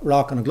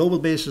rock on a global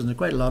basis, and there's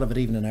quite a lot of it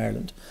even in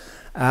Ireland.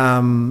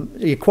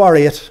 You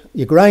quarry it,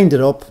 you grind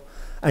it up,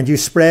 and you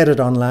spread it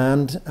on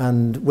land,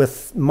 and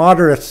with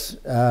moderate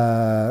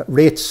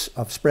rates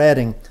of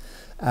spreading,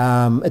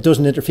 it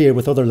doesn't interfere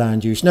with other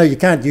land use. Now, you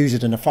can't use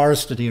it in a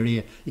forested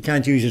area, you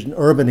can't use it in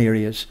urban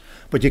areas,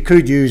 but you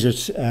could use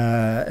it,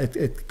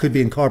 it could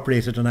be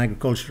incorporated on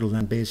agricultural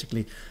land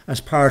basically as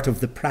part of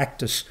the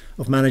practice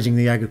of managing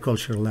the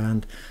agricultural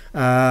land.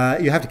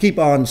 You have to keep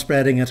on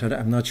spreading it.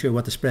 I'm not sure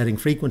what the spreading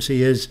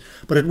frequency is,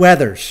 but it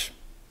weathers.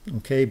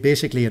 Okay,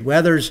 basically it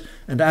weathers,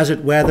 and as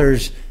it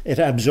weathers, it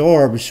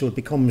absorbs, so it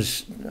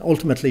becomes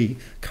ultimately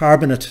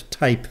carbonate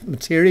type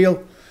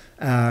material,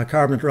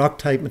 carbonate rock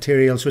type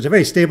material. So it's a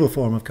very stable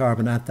form of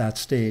carbon at that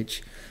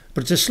stage.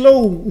 But it's a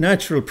slow,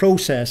 natural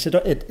process.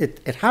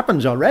 It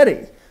happens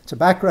already. It's a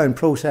background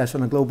process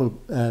on a global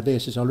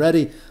basis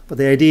already. But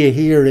the idea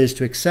here is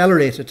to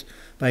accelerate it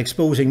by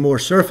exposing more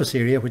surface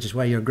area, which is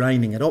why you're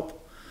grinding it up.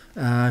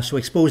 So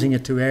exposing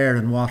it to air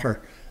and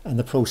water, and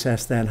the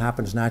process then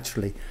happens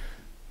naturally.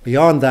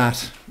 Beyond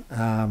that,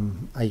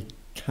 I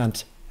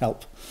can't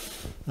help.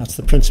 That's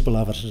the principle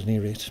of it at any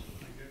rate.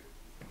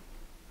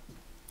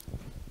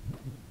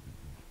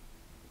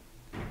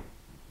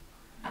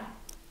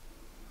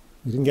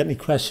 We didn't get any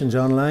questions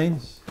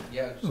online?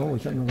 Yeah. Oh, we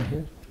got one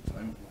here.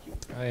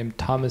 I'm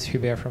Thomas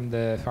Hubert from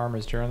the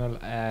Farmers Journal.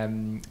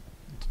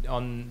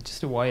 On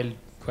just a wild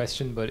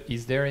question, but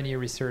is there any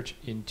research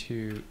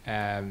into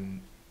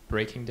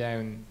breaking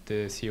down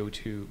the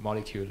CO2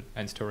 molecule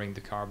and storing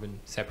the carbon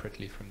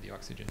separately from the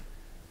oxygen?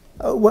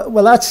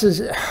 Well, that's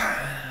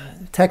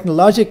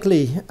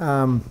technologically,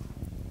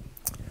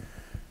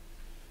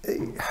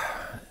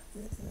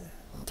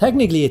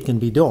 technically it can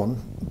be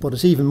done, but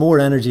it's even more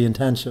energy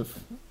intensive.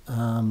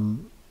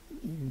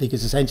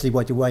 Because essentially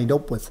what you wind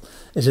up with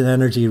is an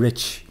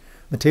energy-rich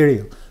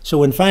material.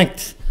 So in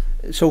fact,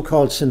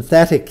 so-called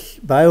synthetic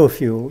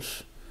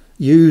biofuels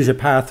use a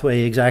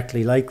pathway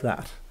exactly like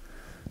that.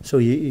 So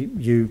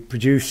you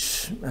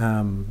produce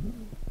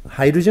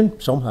hydrogen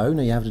somehow.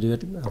 Now you have to do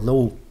it a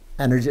low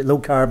energy, low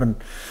carbon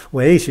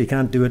way, so you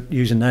can't do it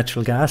using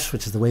natural gas,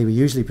 which is the way we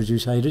usually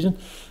produce hydrogen.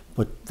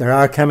 But there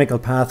are chemical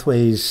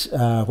pathways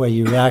where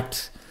you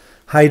react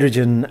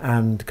hydrogen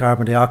and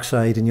carbon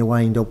dioxide, and you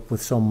wind up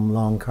with some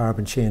long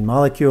carbon chain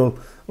molecule.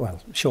 Well,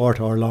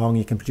 short or long,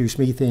 you can produce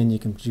methane, you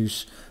can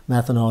produce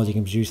methanol, you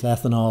can produce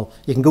ethanol,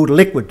 you can go to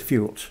liquid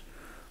fuels.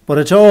 But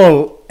it's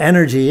all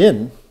energy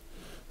in.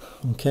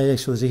 Okay,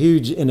 so there's a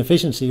huge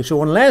inefficiency.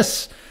 So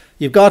unless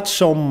you've got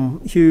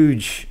some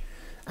huge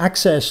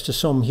access to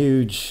some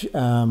huge,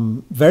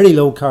 very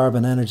low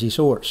carbon energy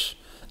source.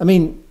 I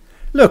mean,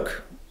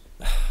 look,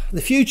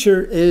 the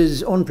future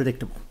is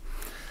unpredictable.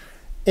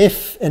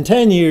 If in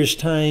 10 years'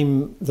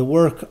 time the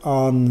work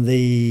on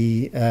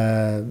the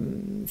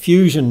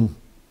fusion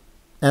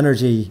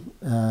energy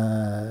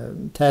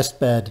test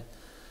bed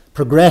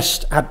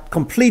progressed at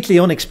completely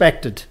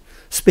unexpected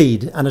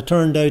speed, and it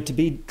turned out to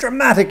be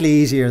dramatically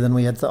easier than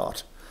we had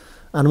thought,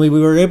 and we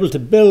were able to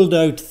build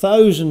out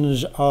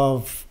thousands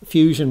of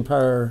fusion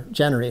power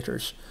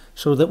generators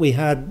so that we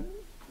had,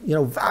 you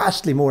know,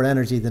 vastly more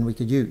energy than we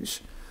could use,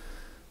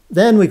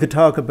 then we could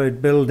talk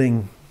about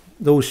building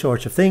those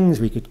sorts of things.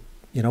 We could,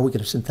 you know, we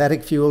could have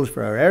synthetic fuels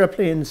for our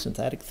aeroplanes,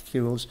 synthetic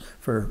fuels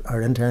for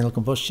our internal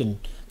combustion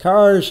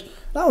cars.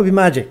 That would be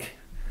magic.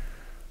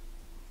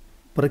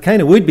 But it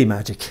kind of would be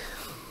magic.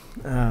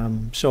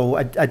 So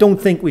I don't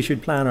think we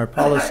should plan our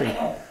policy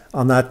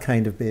on that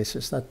kind of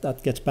basis.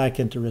 That gets back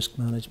into risk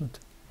management.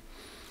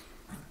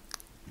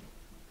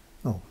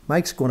 Oh,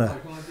 Mike's going to,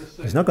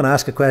 he's not going to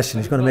ask a question,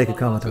 he's going to make a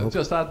comment.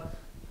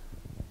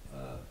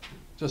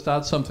 Just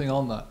add something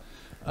on that.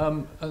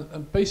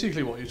 And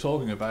basically what you're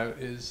talking about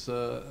is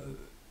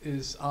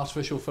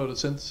artificial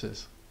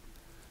photosynthesis.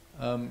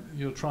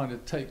 You're trying to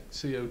take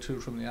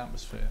CO2 from the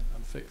atmosphere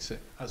and fix it,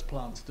 as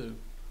plants do.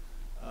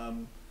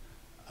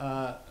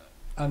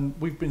 And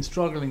we've been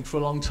struggling for a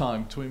long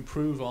time to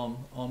improve on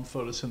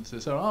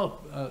photosynthesis.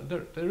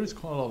 There is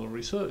quite a lot of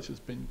research that's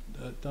been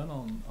done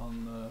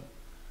on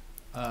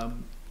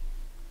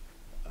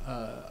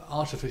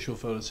artificial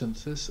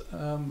photosynthesis,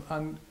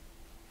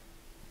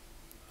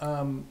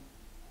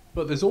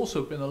 but there's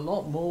also been a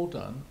lot more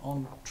done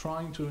on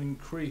trying to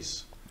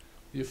increase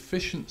the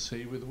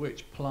efficiency with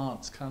which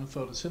plants can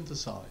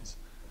photosynthesize,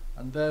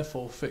 and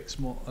therefore fix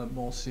more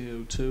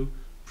CO2,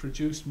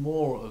 produce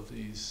more of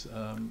these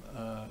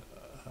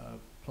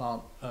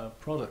plant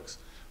products,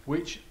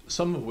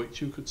 some of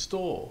which you could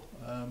store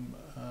and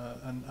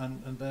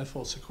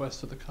therefore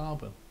sequester the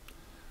carbon.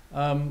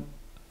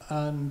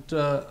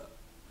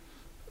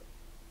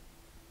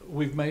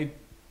 We've made,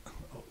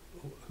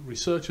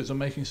 researchers are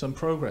making some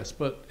progress,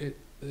 but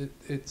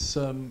it's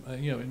you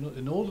know,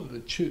 in order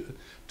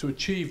to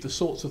achieve the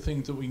sorts of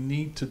things that we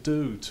need to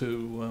do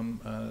to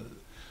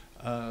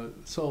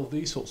solve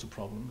these sorts of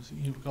problems,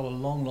 you've got a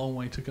long, long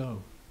way to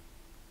go.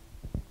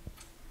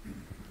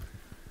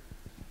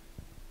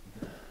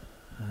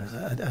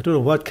 I don't know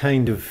what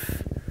kind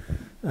of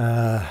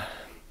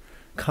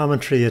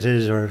commentary it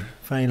is or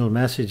final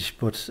message,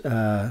 but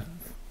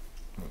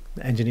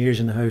engineers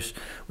in the house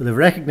will have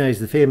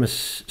recognised the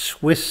famous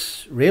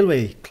Swiss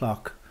railway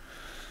clock.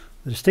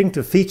 The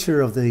distinctive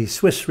feature of the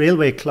Swiss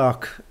railway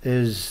clock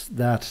is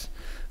that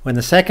when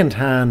the second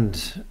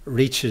hand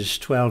reaches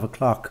 12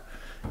 o'clock,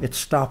 it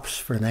stops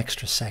for an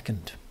extra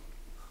second.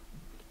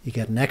 You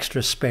get an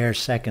extra spare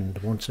second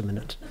once a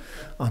minute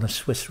on a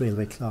Swiss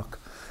railway clock.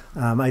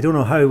 I don't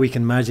know how we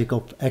can magic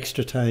up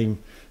extra time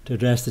to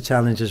address the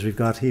challenges we've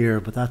got here,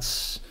 but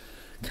that's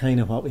kind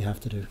of what we have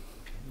to do.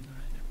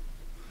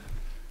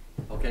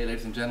 Okay,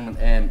 ladies and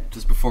gentlemen,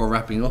 just before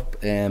wrapping up,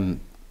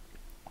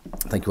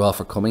 thank you all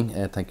for coming.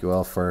 Thank you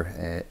all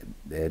for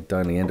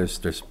dialing in.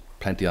 There's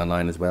plenty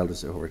online as well.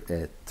 There's over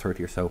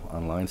 30 or so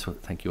online, so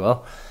thank you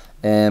all.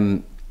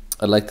 I'd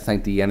like to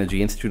thank the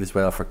Energy Institute as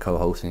well for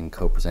co-hosting and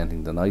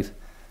co-presenting the night.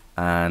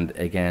 And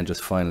again,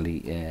 just finally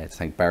to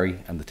thank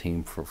Barry and the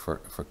team for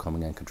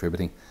coming and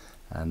contributing.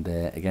 And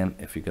again,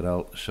 if you could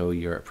all show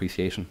your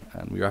appreciation,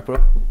 and we wrap it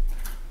up.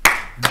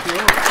 Thank you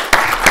all.